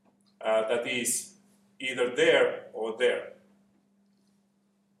that is either there or there.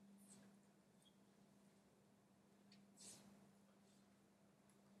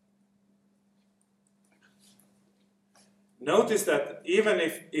 Notice that even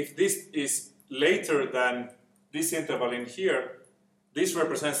if this is later than this interval in here, this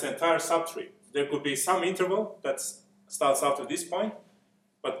represents the entire subtree. There could be some interval that starts after this point,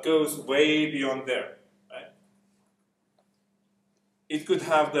 but goes way beyond there. Right? It could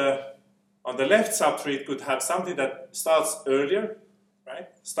have on the left subtree, it could have something that starts earlier, right?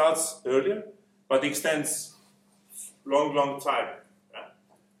 Starts earlier, but extends long time. Right?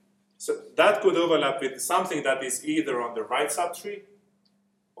 So that could overlap with something that is either on the right subtree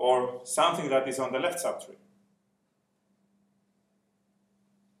or something that is on the left subtree.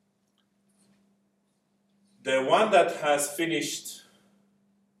 The one that has finished.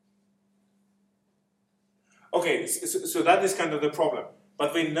 Okay, so that is kind of the problem.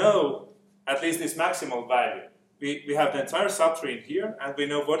 But we know at least this maximal value. We have the entire subtree in here, and we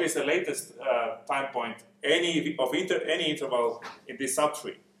know what is the latest time point any interval in this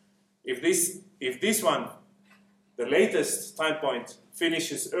subtree. If this one, the latest time point,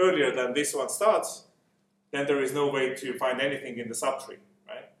 finishes earlier than this one starts, then there is no way to find anything in the subtree,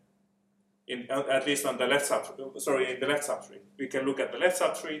 right? At least on the left subtree. Sorry, in the left subtree. We can look at the left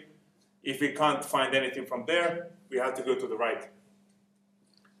subtree. If we can't find anything from there, we have to go to the right.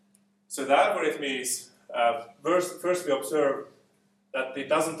 So the algorithm is, first we observe that it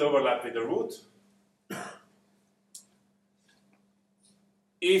doesn't overlap with the root.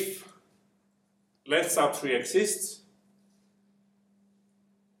 If left subtree exists,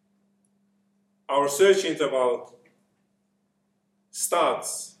 our search interval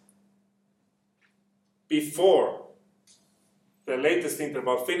starts before the latest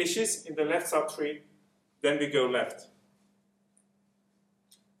interval finishes in the left subtree, then we go left.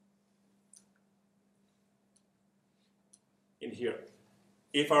 In here.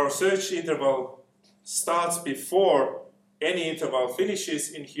 If our search interval starts before any interval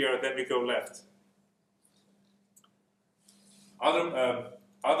finishes in here, then we go left.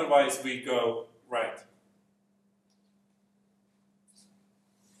 Otherwise, we go right.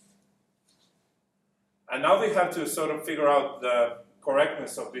 And now we have to sort of figure out the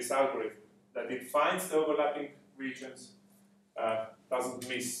correctness of this algorithm, that it finds the overlapping regions, doesn't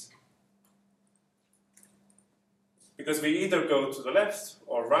miss. Because we either go to the left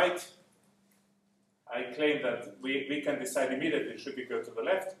or right. I claim that we can decide immediately should we go to the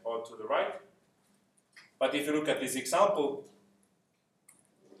left or to the right. But if you look at this example,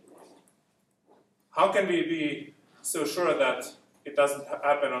 how can we be so sure that it doesn't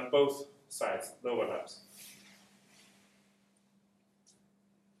happen on both sides, the overlaps?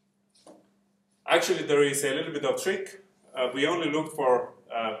 Actually, there is a little bit of trick. We only look for,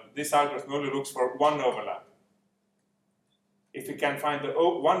 this algorithm only looks for one overlap. If we can find the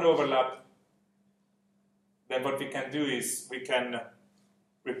one overlap, then what we can do is we can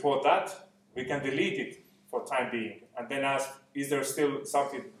report that, we can delete it for time being, and then ask, is there still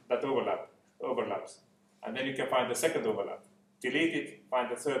something that overlaps? And then you can find the second overlap. Delete it,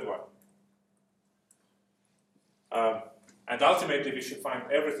 find the third one. And ultimately, we should find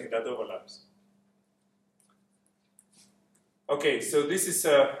everything that overlaps. Okay, so this is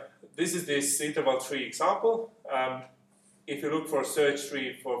this interval tree example. If you look for search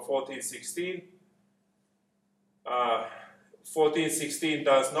tree for 1416, 1416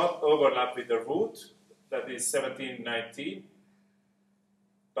 does not overlap with the root, that is 1719,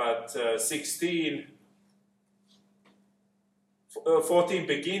 but 14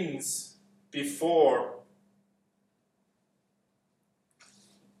 begins before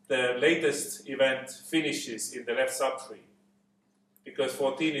the latest event finishes in the left subtree. Because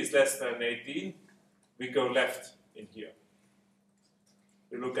 14 is less than 18, we go left in here.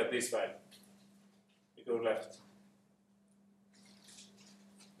 We look at this value. We go left.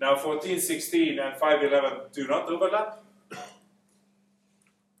 Now 1416 and 511 do not overlap.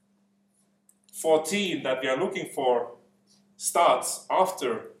 14 that we are looking for starts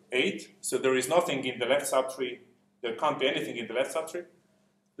after 8, so there is nothing in the left subtree. There can't be anything in the left subtree.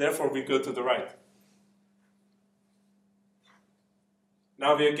 Therefore, we go to the right.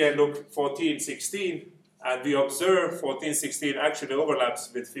 Now we again look 14, 16, and we observe 14, 16 actually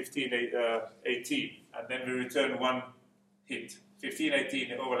overlaps with 15, 18, and then we return one hit. 15,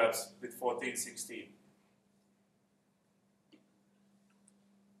 18 overlaps with 14, 16.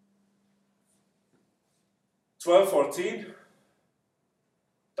 "12, 14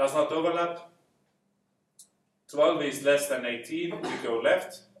 does not overlap. 12 is less than 18, we go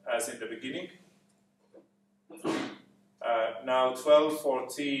left, as in the beginning. Now 12,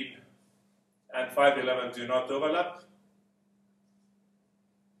 14, and 5, 11 do not overlap.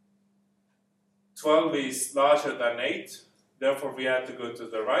 12 is larger than 8, therefore we have to go to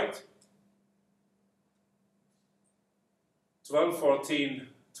the right. 12, 14,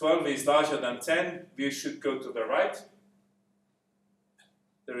 12 is larger than 10, we should go to the right.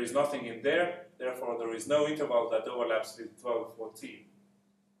 There is nothing in there, therefore there is no interval that overlaps with 12, 14.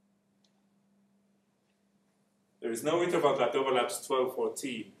 There is no interval that overlaps 12,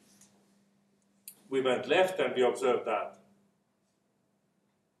 14. We went left and we observed that.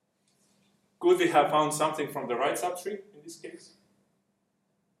 Could we have found something from the right subtree in this case?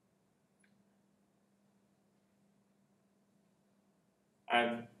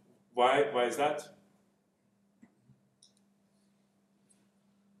 And why is that?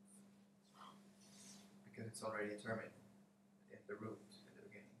 Because it's already determined in the root at the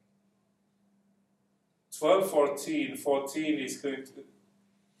beginning. 12, 14, 14 is going to...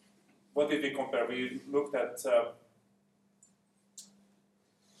 What did we compare? We looked at...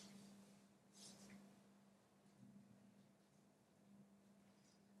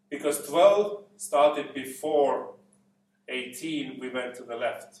 because 12 started before 18, we went to the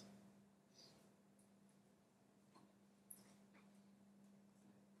left.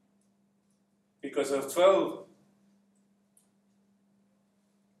 Because of 12,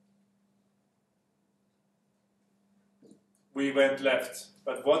 we went left.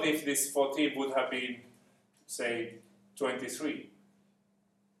 But what if this 14 would have been, say, 23?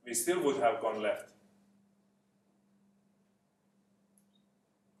 We still would have gone left.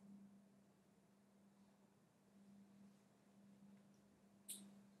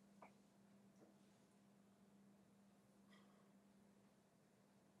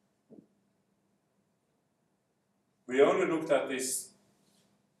 We only looked at this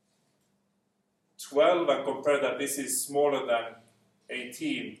 12 and compared that this is smaller than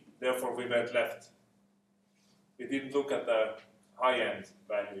 18, therefore we went left. We didn't look at the high-end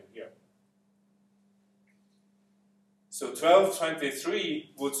value here. So 12,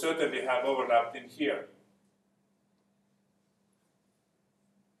 23 would certainly have overlapped in here.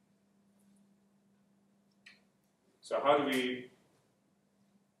 So how do we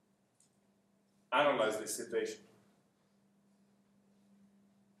analyze this situation?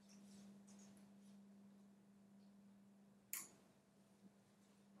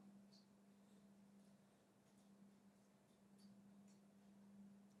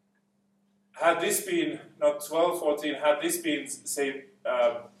 Had this been not 12, 14, had this been, say,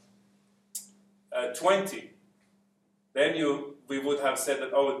 20, then we would have said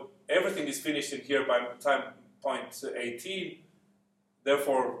that, oh, everything is finished in here by time point 18,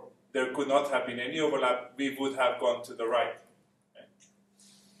 therefore there could not have been any overlap, we would have gone to the right. Okay.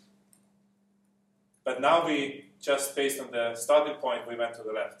 But now we, just based on the starting point, we went to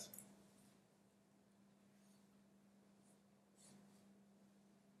the left.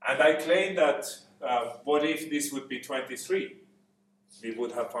 And I claim that, what if this would be 23? We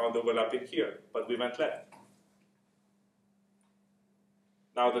would have found overlapping here, but we went left.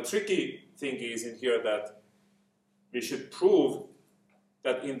 Now the tricky thing is in here that we should prove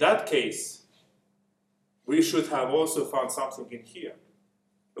that in that case, we should have also found something in here.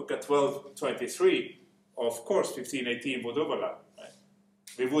 Look at 12, 23. Of course, 15, 18 would overlap. Right?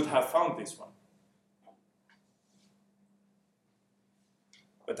 We would have found this one.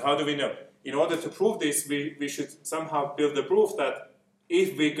 But how do we know? In order to prove this, we should somehow build the proof that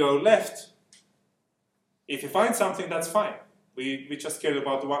if we go left, if you find something, that's fine. We just care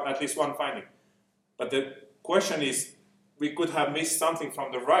about at least one finding. But the question is, we could have missed something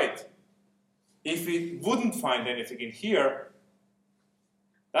from the right. If we wouldn't find anything in here,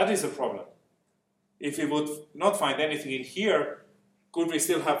 that is a problem. If we would not find anything in here, could we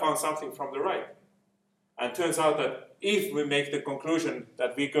still have found something from the right? And it turns out that if we make the conclusion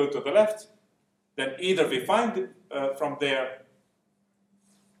that we go to the left, then either we find from there,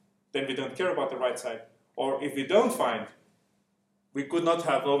 then we don't care about the right side, or if we don't find, we could not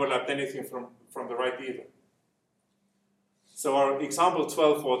have overlapped anything from the right either. So our example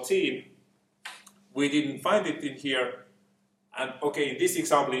 1214, we didn't find it in here. And okay, in this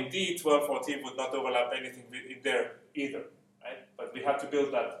example, indeed, 1214 would not overlap anything in there either, right? But we have to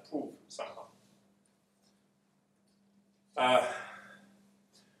build that proof somehow.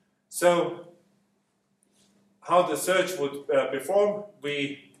 So how the search would perform,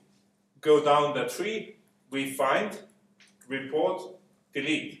 we go down the tree, we find, report,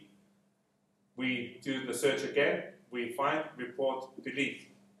 delete. We do the search again, we find, report, delete.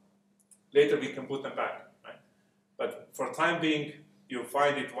 Later we can put them back, right? But for time being, you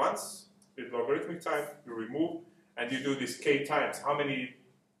find it once with logarithmic time, you remove, and you do this k times, how many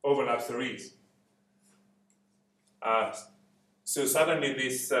overlaps there is. So suddenly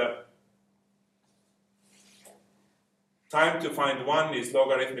this time to find 1 is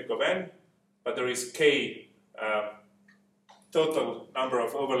logarithmic of n, but there is k total number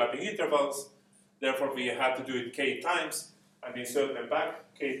of overlapping intervals. Therefore, we have to do it k times and insert them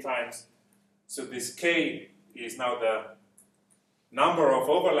back k times. So this k is now the number of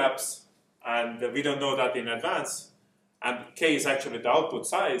overlaps, and we don't know that in advance. And k is actually the output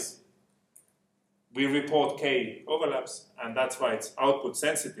size. We report k overlaps, and that's why it's output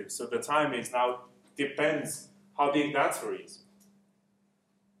sensitive. So the time is now depends how big the answer is.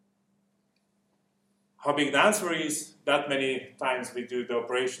 How big the answer is, that many times we do the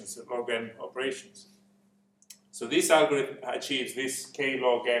operations, log n operations. So this algorithm achieves this k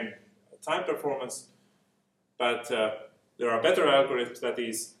log n time performance, but there are better algorithms, that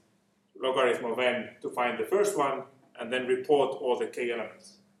is logarithm of n to find the first one and then report all the k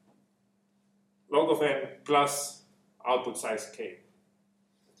elements. Log of n plus output size k.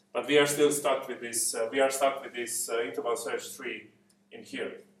 But we are still stuck with this, interval search tree in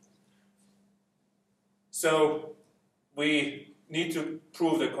here. So we need to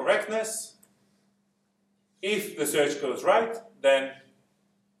prove the correctness. If the search goes right, then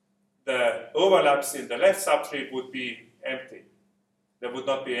the overlaps in the left subtree would be empty. There would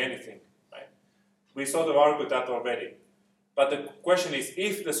not be anything, right? We sort of argued that already. But the question is,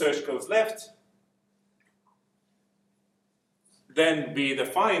 if the search goes left, then we either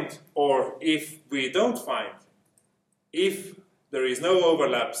find, or if we don't find, if there is no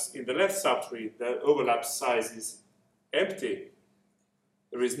overlaps in the left subtree, the overlap size is empty.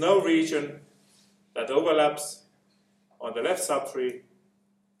 There is no region that overlaps on the left subtree.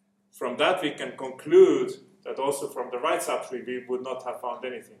 From that we can conclude that also from the right subtree we would not have found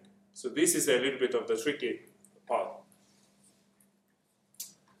anything. So this is a little bit of the tricky part.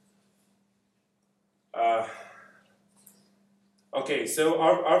 Okay, so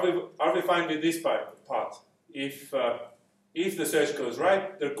are we fine with this part? If the search goes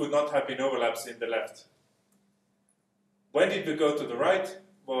right, there could not have been overlaps in the left. When did we go to the right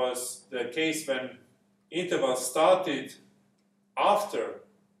was the case when intervals started after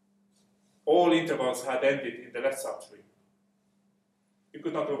all intervals had ended in the left subtree. We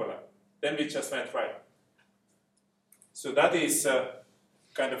could not overlap. Then we just went right. So that is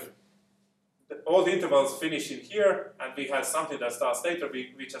kind of all the intervals finish in here, and we have something that starts later,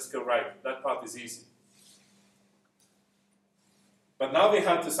 we just go right. That part is easy. But now we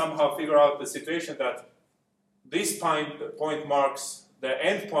have to somehow figure out the situation that this point marks the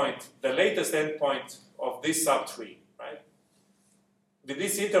endpoint, the latest endpoint of this subtree, right? With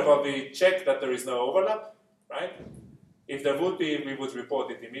this interval, we check that there is no overlap, right? If there would be, we would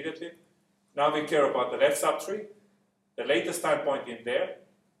report it immediately. Now we care about the left subtree, the latest time point in there.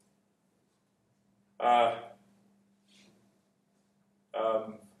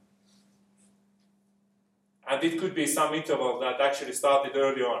 And it could be some interval that actually started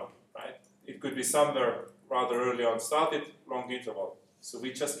early on, right? It could be somewhere rather early on started, long interval. So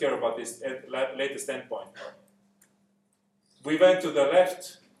we just care about this latest endpoint. We went to the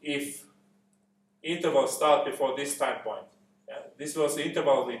left if intervals start before this time point. Yeah? This was the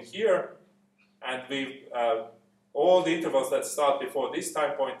interval in here, and all the intervals that start before this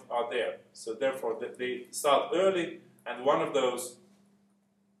time point are there. So therefore, they start early, and one of those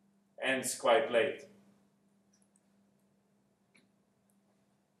ends quite late.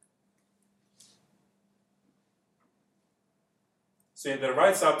 So in the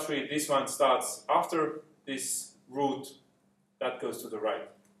right subtree, this one starts after this root that goes to the right.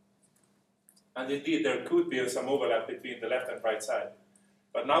 And indeed, there could be some overlap between the left and right side.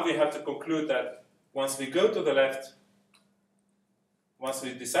 But now we have to conclude that once we go to the left, once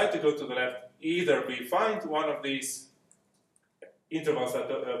we decide to go to the left, either we find one of these intervals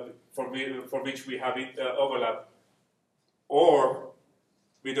that, for which we have overlap, or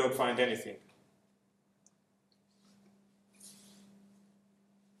we don't find anything.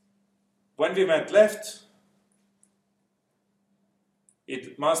 when we went left,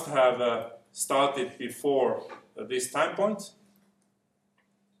 it must have started before this time point.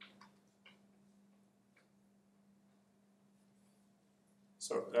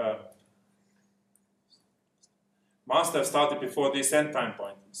 So must have started before this end time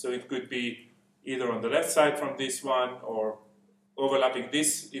point. So it could be either on the left side from this one or overlapping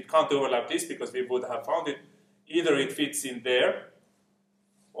this. It can't overlap this because we would have found it. Either it fits in there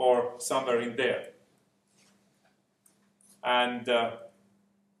or somewhere in there. And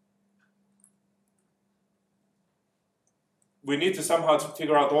we need to somehow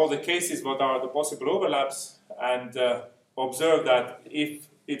figure out all the cases, what are the possible overlaps, and observe that if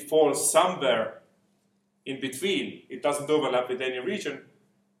it falls somewhere in between, it doesn't overlap with any region,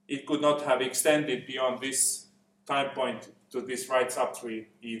 it could not have extended beyond this time point to this right subtree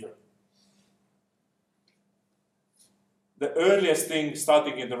either. The earliest thing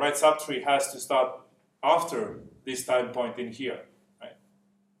starting in the right subtree has to start after this time point in here, right?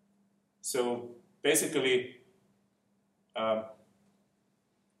 So basically,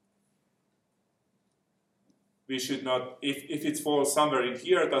 we should not, if it falls somewhere in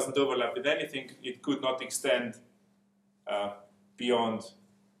here, it doesn't overlap with anything, it could not extend beyond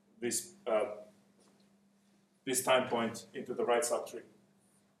this, this time point into the right subtree.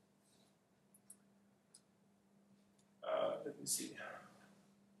 Let me see.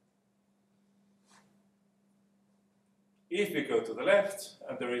 If we go to the left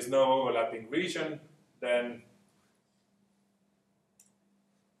and there is no overlapping region, then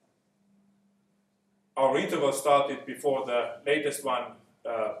our interval started before the latest one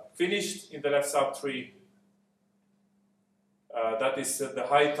finished in the left subtree. That is the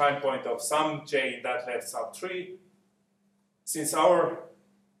high time point of some j in that left subtree. Since our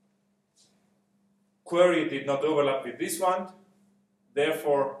query did not overlap with this one,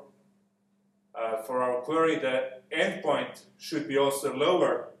 therefore, for our query, the endpoint should be also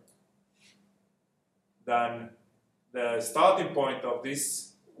lower than the starting point of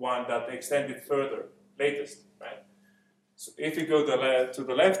this one that extended further, latest, right? So if you go to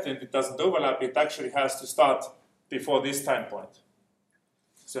the left and it doesn't overlap, it actually has to start before this time point.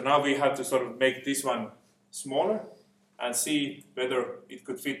 So now we have to sort of make this one smaller and see whether it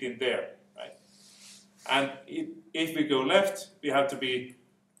could fit in there, right? And if we go left, we have to be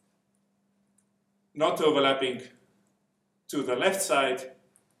not overlapping to the left side.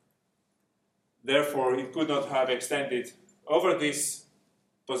 Therefore, it could not have extended over this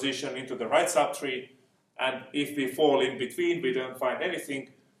position into the right subtree. And if we fall in between, we don't find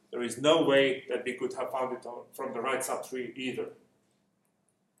anything. There is no way that we could have found it from the right subtree either.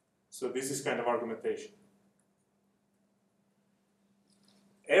 So this is kind of argumentation.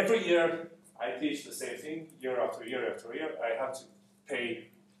 Every year, I teach the same thing, year after year after year. I have to pay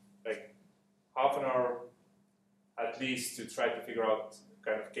like half an hour at least to try to figure out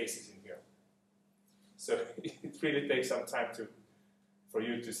kind of cases in here. So it really takes some time for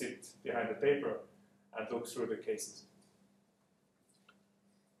you to sit behind the paper and look through the cases.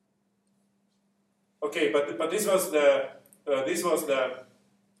 Okay, but this was the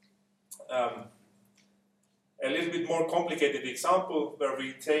a little bit more complicated example where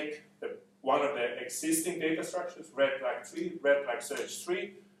we take one of the existing data structures, red, black, tree, red, black, search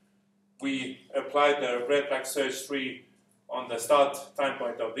tree. We apply the red, black, search tree on the start time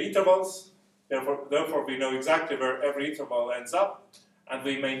point of the intervals. Therefore, we know exactly where every interval ends up, and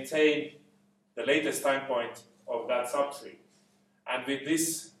we maintain the latest time point of that subtree. And with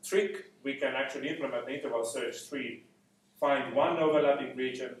this trick, we can actually implement the interval search tree, find one overlapping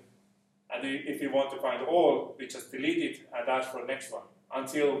region, and if we want to find all, we just delete it and dash for the next one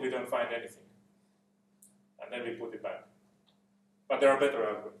until we don't find anything. And then we put it back. But there are better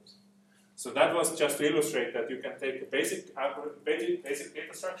algorithms. So that was just to illustrate that you can take a basic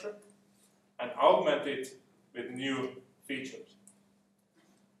data structure and augment it with new features.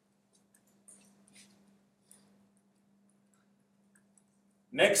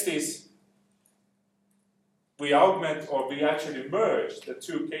 Next is we augment, or we actually merge the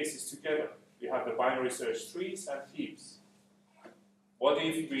two cases together. We have the binary search trees and heaps. What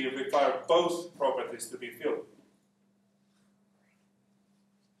if we require both properties to be filled?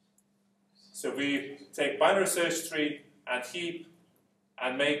 So we take binary search tree and heap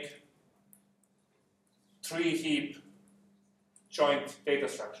and make tree heap joint data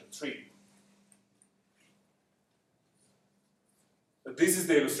structure, tree. This is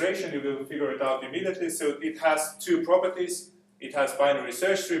the illustration, you will figure it out immediately. So it has two properties. It has binary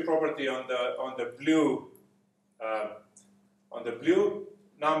search tree property on the blue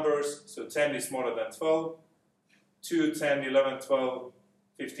numbers, so 10 is smaller than 12, 2, 10, 11, 12,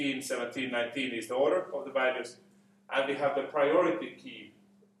 15, 17, 19 is the order of the values, and we have the priority key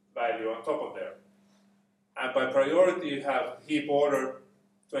value on top of there. And by priority, you have heap order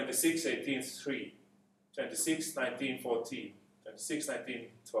 26, 18, 3, 26, 19, 14, 26, 19,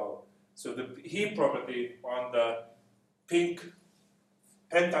 12. So the heap property on the pink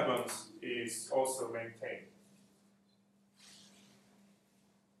pentagons is also maintained.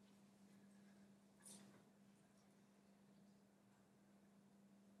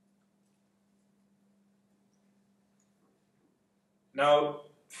 Now,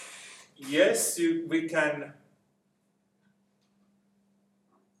 yes, we can.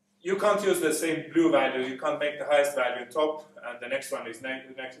 You can't use the same blue value. You can't make the highest value top, and the next one is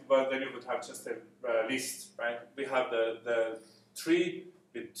next. Well, then you would have just a list, right? We have the tree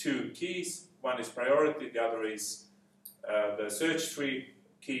with two keys. One is priority, the other is the search tree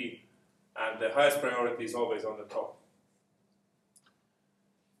key, and the highest priority is always on the top.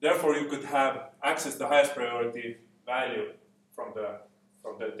 Therefore, you could have access the highest priority value from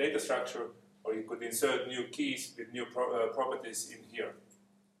the data structure, or you could insert new keys with new properties in here.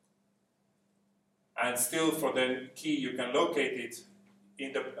 And still, for the key, you can locate it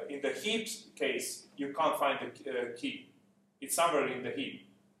in the heap case. You can't find the key; it's somewhere in the heap.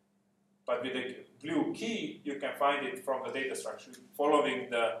 But with the blue key, you can find it from the data structure, following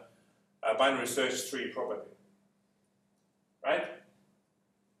the binary search tree property. Right?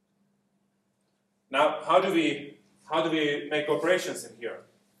 Now, how do we make operations in here?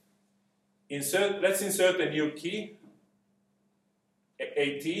 Let's insert a new key,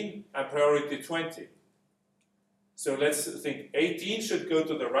 18, and priority 20. So let's think 18 should go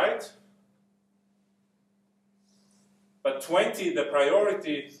to the right, but 20, the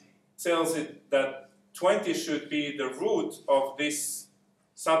priority tells it that 20 should be the root of this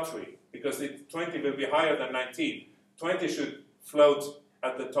subtree, because 20 will be higher than 19. 20 should float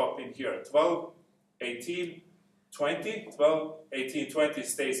at the top in here. 12, 18, 20, 12, 18, 20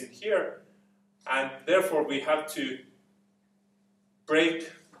 stays in here, and therefore we have to break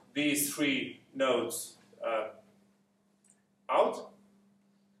these three nodes out.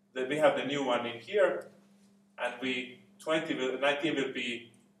 Then we have the new one in here, and 19 will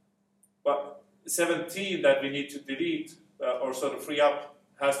be, well, 17 that we need to delete or sort of free up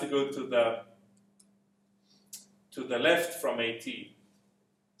has to go to the left from 18.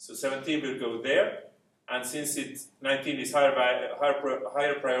 So 17 will go there, and since 19 is higher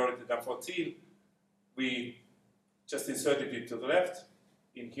priority than 14, we just inserted it to the left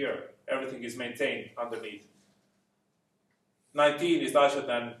in here. Everything is maintained underneath. 19 is larger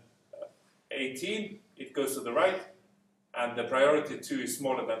than 18, it goes to the right, and the priority 2 is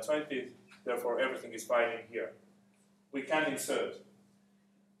smaller than 20, therefore everything is fine in here. We can insert.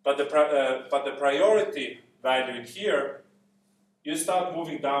 But the priority value in here, you start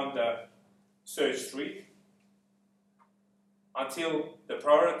moving down the search tree until the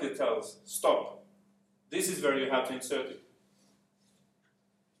priority tells stop. This is where you have to insert it.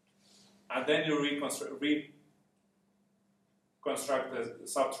 And then you reconstruct the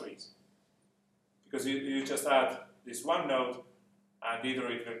subtrees. Because you just add this one node, and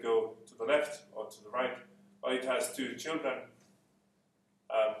either it will go to the left or to the right, or it has two children.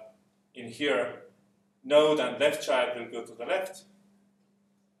 In here, node and left child will go to the left,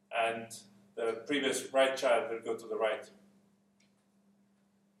 and the previous right child will go to the right.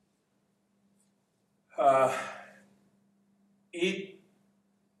 It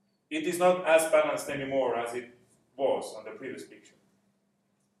is not as balanced anymore as it was on the previous picture.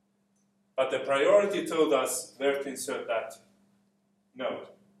 But the priority told us where to insert that node.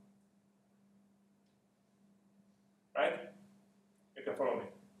 Right? You can follow me.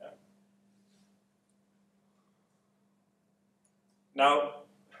 Yeah. Now,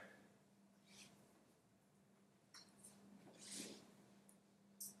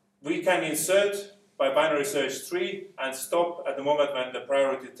 we can insert by binary search tree and stop at the moment when the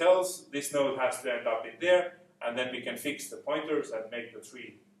priority tells this node has to end up in there, and then we can fix the pointers and make the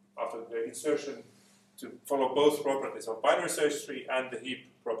tree after the insertion to follow both properties of binary search tree and the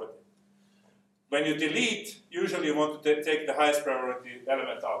heap property. When you delete, usually you want to take the highest priority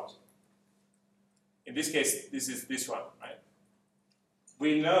element out. In this case, this is this one, right?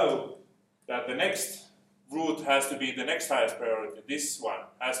 We know that the next root has to be the next highest priority. This one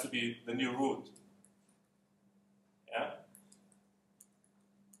has to be the new root. Yeah?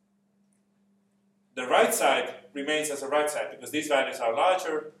 The right side remains as a right side because these values are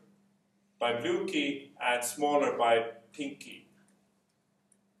larger by blue key and smaller by pink key.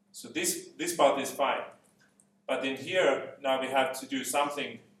 So this part is fine. But in here, now we have to do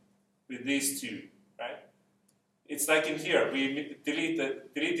something with these two, right? it's like in here, we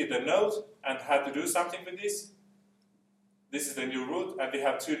deleted the node and had to do something with this. This is the new root, and we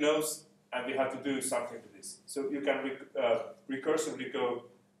have two nodes, and we have to do something with this. So you can recursively go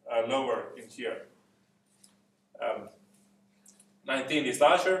lower in here. 19 is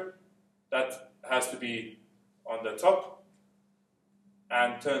larger, that has to be on the top,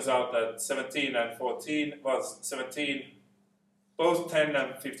 and turns out that 17 and 14 was 17, both 10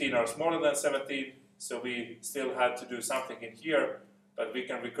 and 15 are smaller than 17, so we still had to do something in here, but we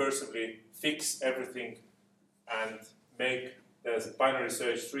can recursively fix everything and make the binary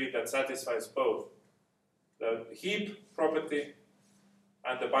search tree that satisfies both the heap property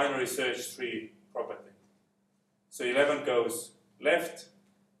and the binary search tree property. So 11 goes left,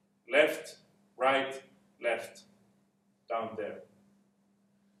 left, right, left, down there.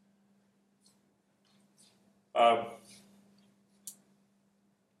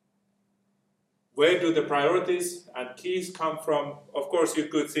 Where do the priorities and keys come from? Of course, you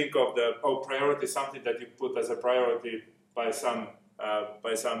could think of the priority, something that you put as a priority by some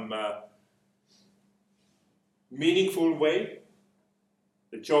meaningful way.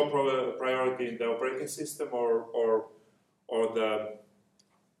 The job priority in the operating system, or for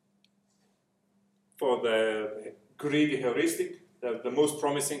the greedy heuristic, the most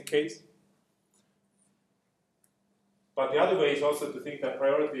promising case. But the other way is also to think that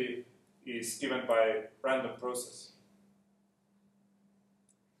priority is given by random process.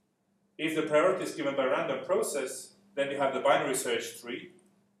 If the priority is given by random process, then you have the binary search tree.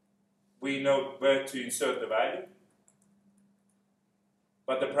 We know where to insert the value.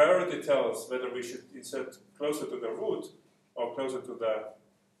 But the priority tells whether we should insert closer to the root or closer to the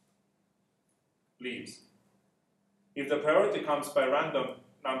leaves. If the priority comes by random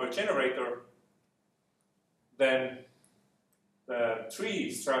number generator, then the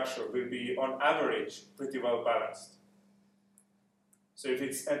tree structure will be on average pretty well balanced. So if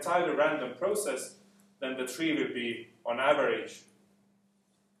it's entirely random process, then the tree will be on average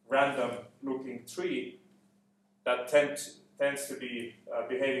random looking tree that tends to be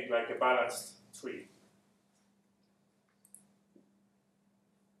behaving like a balanced tree.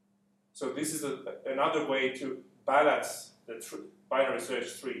 So this is another way to balance the binary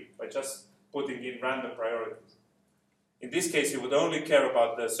search tree by just putting in random priorities. In this case, you would only care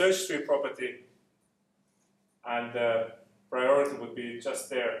about the search tree property, and the priority would be just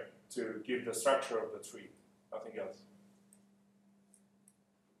there to give the structure of the tree, nothing else.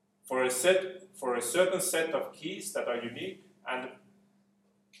 For a certain set of keys that are unique and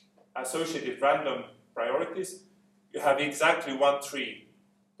associated random priorities, you have exactly one tree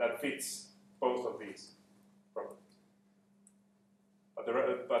that fits both of these properties. But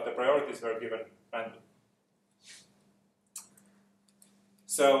the priorities were given random.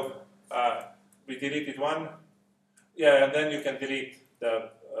 So we deleted one. Yeah, and then you can delete the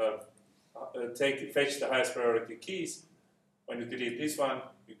fetch the highest priority keys. When you delete this one,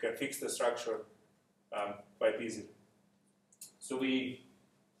 you can fix the structure quite easily. So we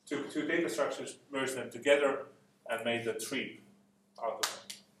took two data structures, merged them together, and made a tree out of them.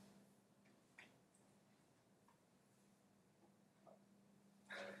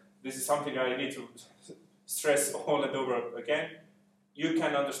 This is something I need to stress all and over again. You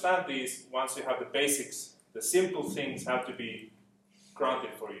can understand these once you have the basics. The simple things have to be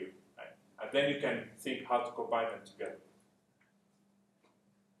granted for you. Right? And then you can think how to combine them together.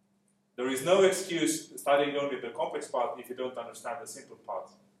 There is no excuse studying only the complex part if you don't understand the simple part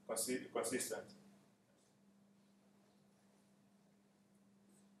consistent.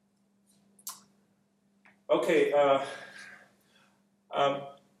 Okay,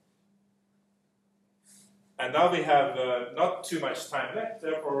 and now we have not too much time left,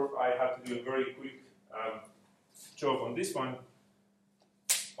 therefore I have to do a very quick job on this one,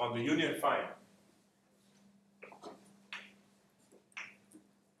 on the union find.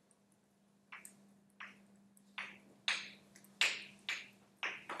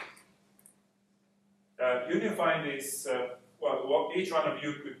 Union find is, well, each one of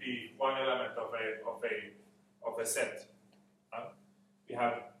you could be one element of a set. We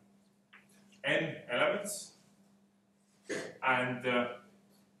have n elements, and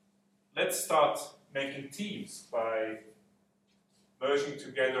let's start making teams by merging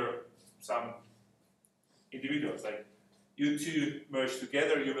together some individuals. Like you two merge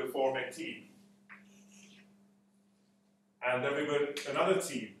together, you will form a team. And then we will another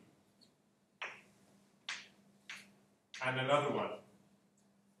team. And another one.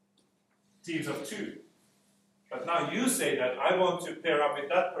 Teams of two. But now you say that I want to pair up with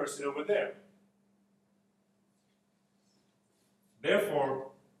that person over there.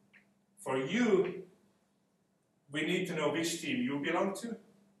 Therefore, for you, we need to know which team you belong to,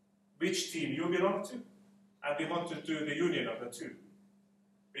 which team you belong to, and we want to do the union of the two.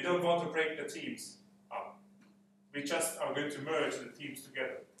 We don't want to break the teams up. We just are going to merge the teams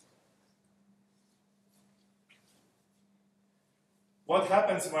together. What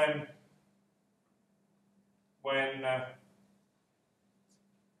happens when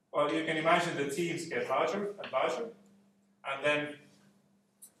well, you can imagine the teams get larger and larger, and then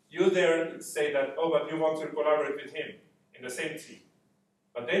you there say that, oh, but you want to collaborate with him in the same team.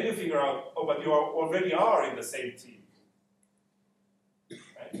 But then you figure out, oh, but you already are in the same team.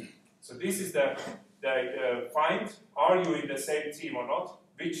 Right? So this is the find, are you in the same team or not?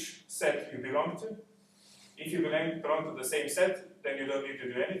 Which set you belong to? If you belong to the same set, then you don't need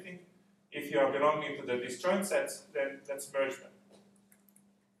to do anything. If you are belonging to the disjoint sets, then let's merge them.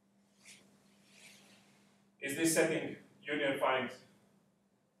 Is this setting union find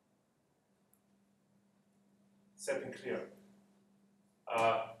setting clear?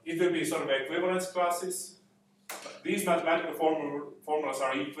 It will be sort of equivalence classes. These mathematical formulas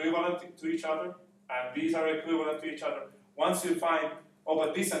are equivalent to each other, and these are equivalent to each other. Once you find, oh,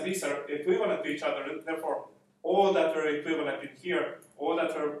 but these and these are equivalent to each other, therefore all that are equivalent in here, all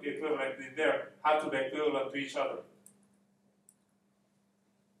that are equivalent in there, have to be equivalent to each other.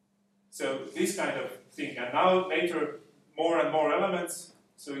 So this kind of thing. And now later, more and more elements,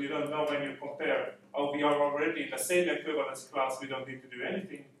 so you don't know when you compare, oh, we are already in the same equivalence class, we don't need to do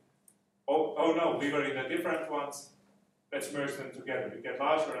anything. Oh no, we were in the different ones, let's merge them together. You get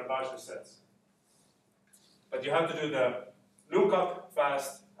larger and larger sets. But you have to do the lookup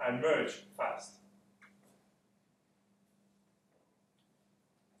fast and merge fast.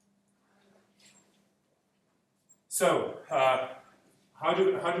 So, how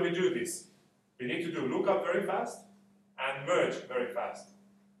do we do this? We need to do lookup very fast and merge very fast.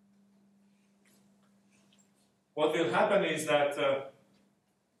 What will happen is that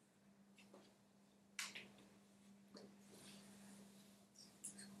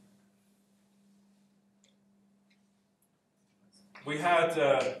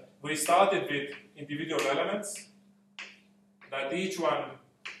we started with individual elements that each one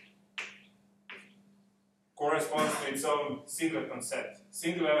corresponds to its own singleton set,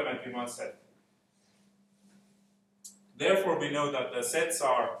 single element in one set. Therefore, we know that the sets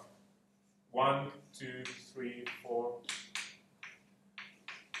are 1, 2, 3, 4.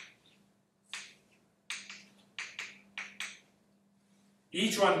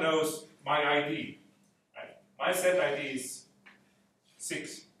 Each one knows my ID. Right? My set ID is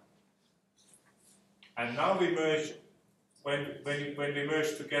 6. And now we merge, when we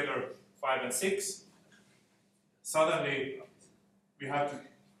merge together 5 and 6, suddenly we have to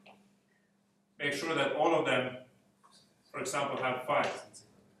make sure that all of them, for example, have 5.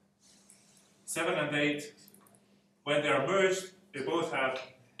 7 and 8, when they are merged, they both have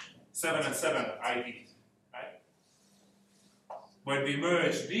 7 and 7 ID. Right? When we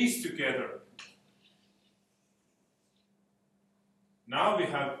merge these together, now we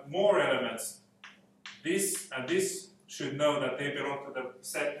have more elements. This and this should know that they belong to the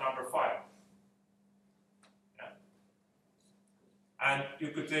set number 5. Yeah. And you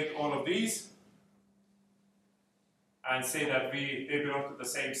could take all of these and say that they belong to the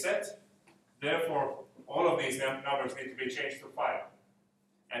same set. Therefore, all of these numbers need to be changed to 5.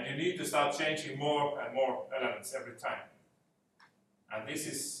 And you need to start changing more and more elements every time. And this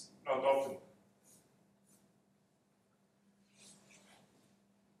is not optimal.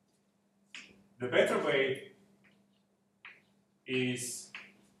 The better way is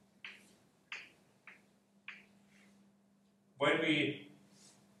when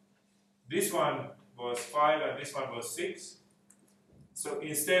this one was 5 and this one was 6. So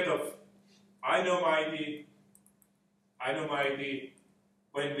instead of I know my ID,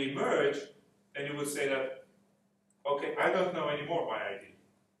 when we merge, then you would say that, okay, I don't know anymore my ID,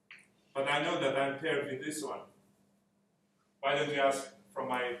 but I know that I'm paired with this one. Why don't you ask from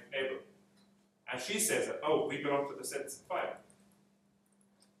my neighbor? And she says that, oh, we belong to the set 5.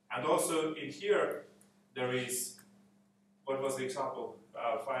 And also in here, there is, what was the example?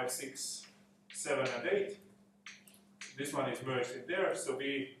 5, 6, 7, and 8. This one is merged in there, so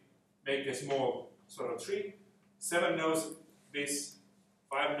we make a small sort of tree. 7 knows this,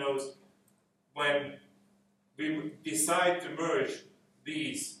 5 knows. When we decide to merge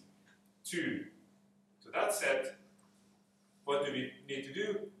these two to that set, what do we need to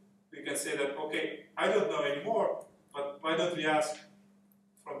do? We can say that, okay, I don't know anymore, but why don't we ask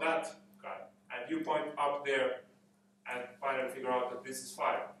from that guy? And you point up there and finally figure out that this is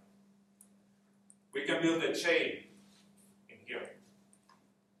 5. We can build a chain in here.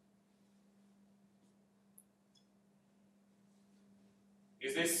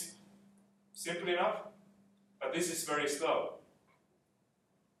 Is this simple enough? But this is very slow.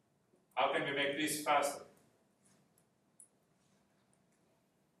 How can we make this faster?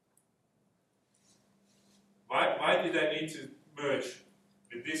 Why did I need to merge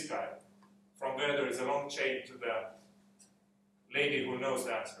with this guy from where there is a long chain to the lady who knows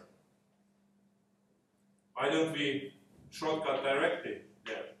the answer? Why don't we shortcut directly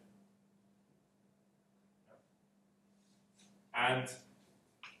there? And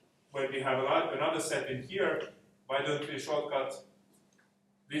when we have another set in here, why don't we shortcut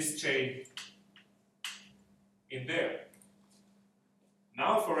this chain in there?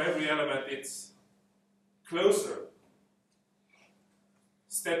 Now for every element it's closer,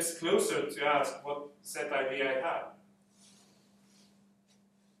 steps closer to ask what set ID I have.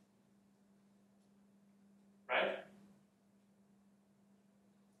 Right?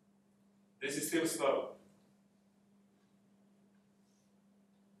 This is still slow.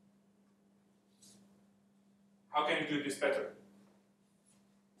 How can you do this better?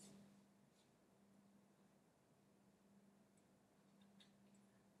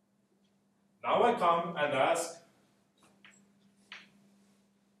 Now I come and ask,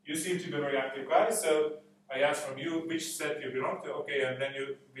 you seem to be a very active guy, so I ask from you which set you belong to. Okay, and then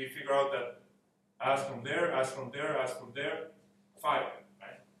we figure out that ask from there, ask from there, ask from there, 5,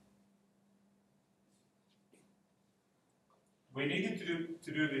 right? We needed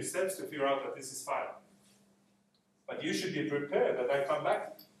to do these steps to figure out that this is 5. But you should be prepared that I come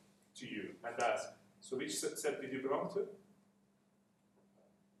back to you and ask, so which set did you belong to?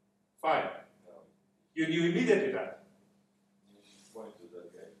 5. You knew immediately that.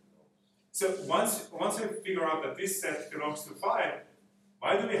 So once we figure out that this set belongs to 5,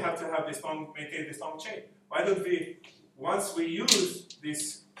 why do we have to have this maintain this long chain? Why don't we, once we use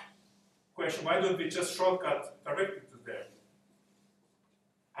this question, why don't we just shortcut directly to there?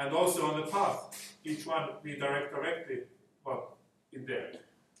 And also on the path, each one we direct directly, well, in there.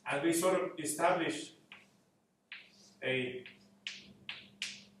 And we sort of establish a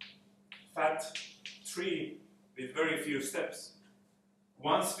fat tree with very few steps.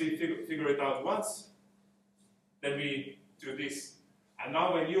 Once we figure it out once, then we do this. And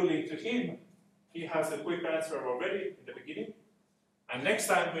now when you link to him, he has a quick answer already in the beginning. And next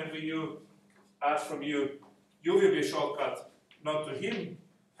time when you ask from you, you will be shortcut not to him,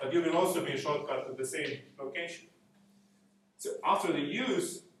 but you will also be shortcut to the same location. So after the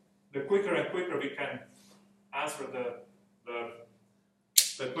use, the quicker and quicker we can answer the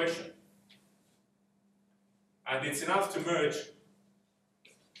question. And it's enough to merge.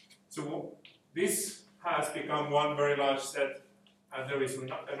 So this has become one very large set, and there is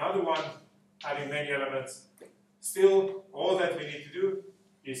another one having many elements. Still, all that we need to do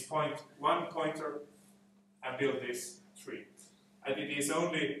is point one pointer and build this tree. And it is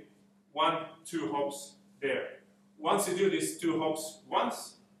only 1-2 hops there. Once you do these 2 hops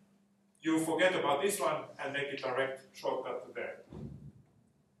once, you forget about this one and make it direct shortcut to there.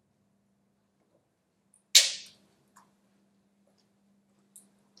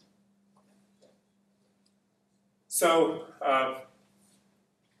 So,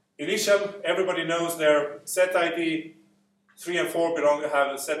 initial, everybody knows their set ID. 3 and 4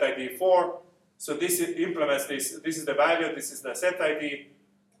 have a set ID 4. So this implements this. This is the value, this is the set ID.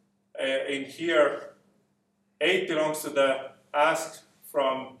 In here, 8 belongs to the ask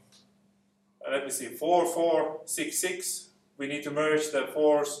from, let me see, 4, 4, 6, 6. We need to merge the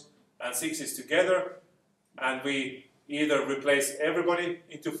 4s and 6s together. And we either replace everybody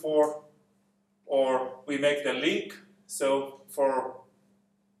into 4, or we make the link. So for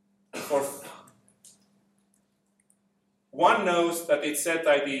one knows that its set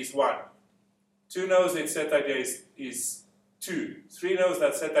ID is 1. 2 knows its set ID is 2. 3 knows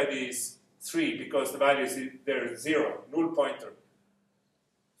that set ID is 3 because the value is there is 0, null pointer.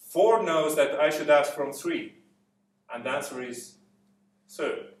 4 knows that I should ask from 3, and the answer is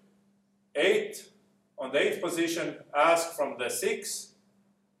 3rd. 8, on the 8th position, ask from the 6,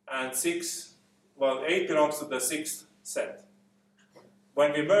 and 6, well, 8 belongs to the 6th set.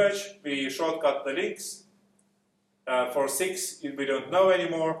 When we merge, we shortcut the links. For 6, we don't know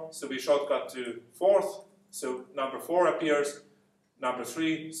anymore, so we shortcut to 4th. So number 4 appears, number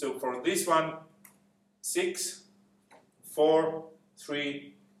 3. So for this one, 6, 4,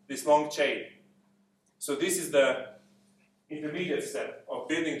 3, this long chain. So this is the intermediate step of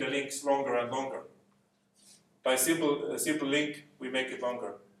building the links longer and longer. By a simple link, we make it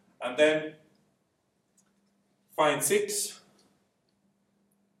longer. And then find 6,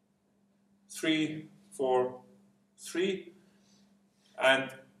 3, 4, 3.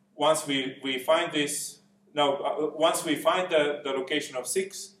 And once we find this, now once we find the location of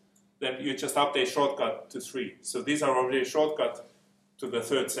 6, then you just update shortcut to 3. So these are already shortcut to the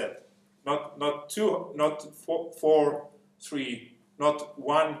third set. Not 2, not 4, 3, not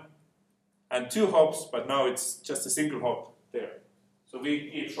 1 and 2 hops, but now it's just a single hop there. So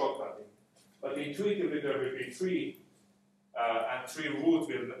we keep shortcutting. But intuitively there will be 3, and 3 root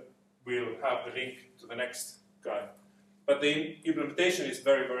will have the link to the next guy. But the implementation is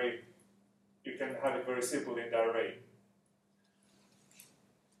very, you can have it very simple in the array.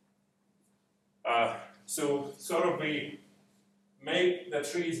 So sort of we make the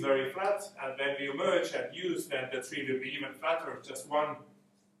trees very flat, and when we merge and use, then the tree will be even flatter, just one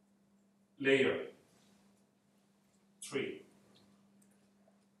layer tree.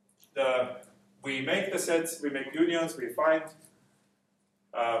 We make the sets, we make unions, we find.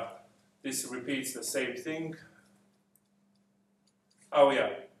 This repeats the same thing. Oh yeah,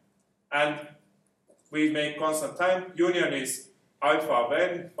 and we make constant time. Union is alpha of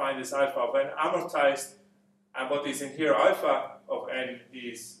n, find this alpha of n amortized, and what is in here alpha of n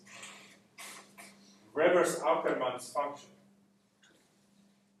is reverse Ackermann's function.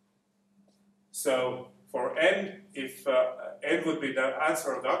 So for n, if n would be the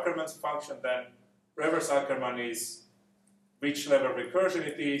answer of the Ackermann's function, then reverse Ackermann is which level recursion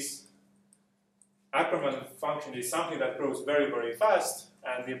it is. Ackermann function is something that grows very fast,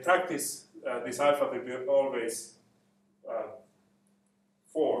 and in practice this alpha will be always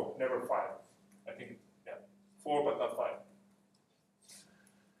 4, never 5. I think, yeah, 4 but not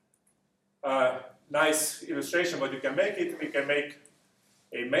 5. Nice illustration what you can make it. We can make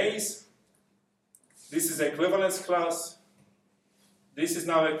a maze. This is equivalence class. This is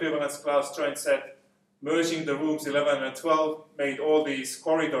now equivalence class joint set. Merging the rooms 11 and 12 made all these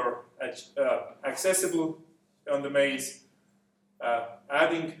corridor accessible on the maze.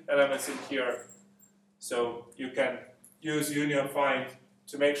 Adding elements in here. So you can use union find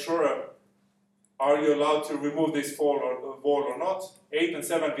to make sure are you allowed to remove this wall or not. 8 and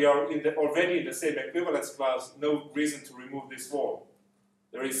 7 we are already in the same equivalence class, no reason to remove this wall.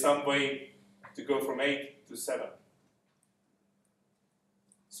 There is some way to go from 8 to 7.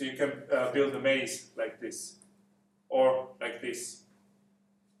 So you can build a maze like this, or like this,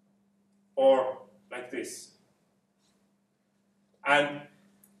 or like this. And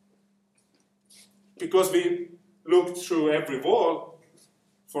because we looked through every wall,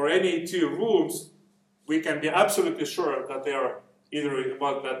 for any 2 rooms, we can be absolutely sure that they are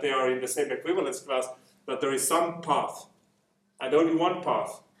that they are in the same equivalence class, that there is some path, and only one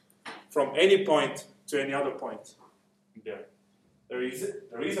path, from any point to any other point there. There is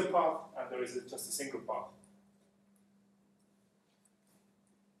a path, and there is just a single path.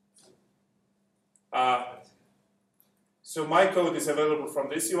 So my code is available from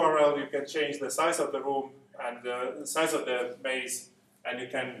this URL. You can change the size of the room and the size of the maze, and you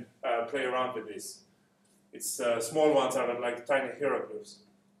can play around with this. It's small ones are like tiny hieroglyphs.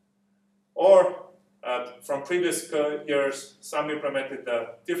 Or from previous years, some implemented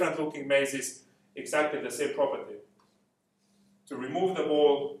the different looking mazes, exactly the same property. To remove the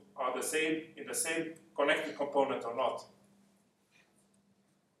wall are the same in the same connected component or not.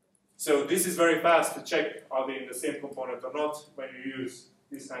 So this is very fast to check are they in the same component or not when you use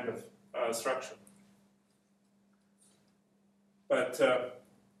this kind of structure. But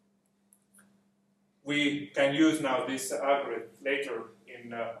we can use now this algorithm later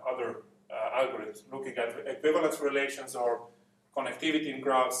in other algorithms, looking at equivalence relations or connectivity in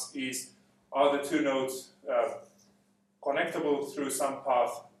graphs. Are the 2 nodes connectable through some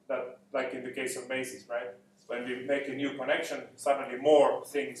path that, like in the case of mazes, right? When we make a new connection, suddenly more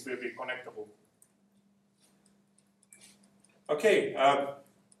things will be connectable. Okay,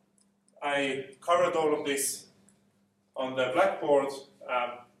 I covered all of this on the blackboard.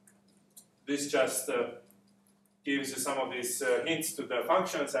 This just gives you some of these hints to the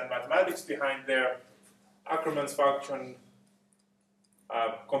functions and mathematics behind there. Ackermann's function,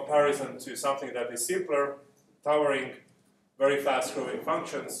 comparison to something that is simpler, towering, very fast growing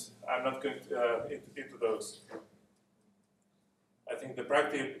functions. I'm not going into those. I think the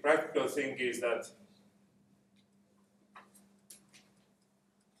practical thing is that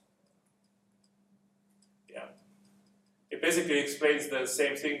it basically explains the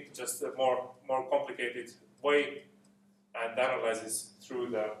same thing, just a more complicated way, and analyzes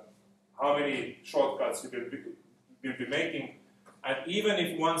through how many shortcuts you will be making. And even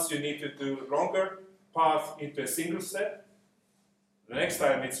if once you need to do longer path into a single step, the next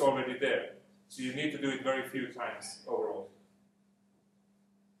time it's already there. So you need to do it very few times overall.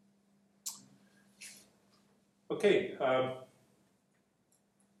 Okay.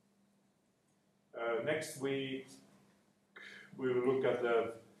 next week we will look at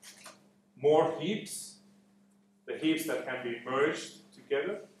the more heaps, the heaps that can be merged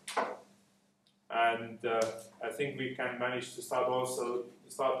together. And I think we can manage to start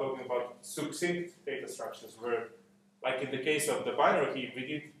talking about succinct data structures where, like in the case of the binary heap, we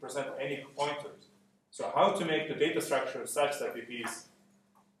didn't present any pointers. So how to make the data structure such that it is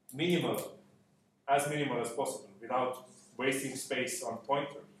minimal as possible without wasting space on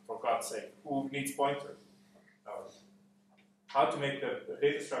pointers, for God's sake. Who needs pointers? How to make the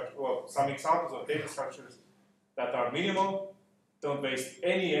data structure, well, some examples of data structures that are minimal, don't waste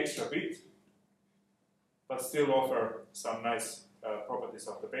any extra bit, but still offer some nice properties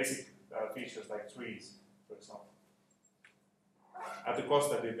of the basic features like trees, for example. At the cost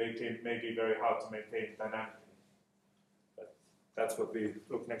that it may be very hard to maintain dynamically. But that's what we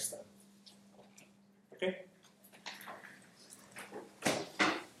look next time. Okay?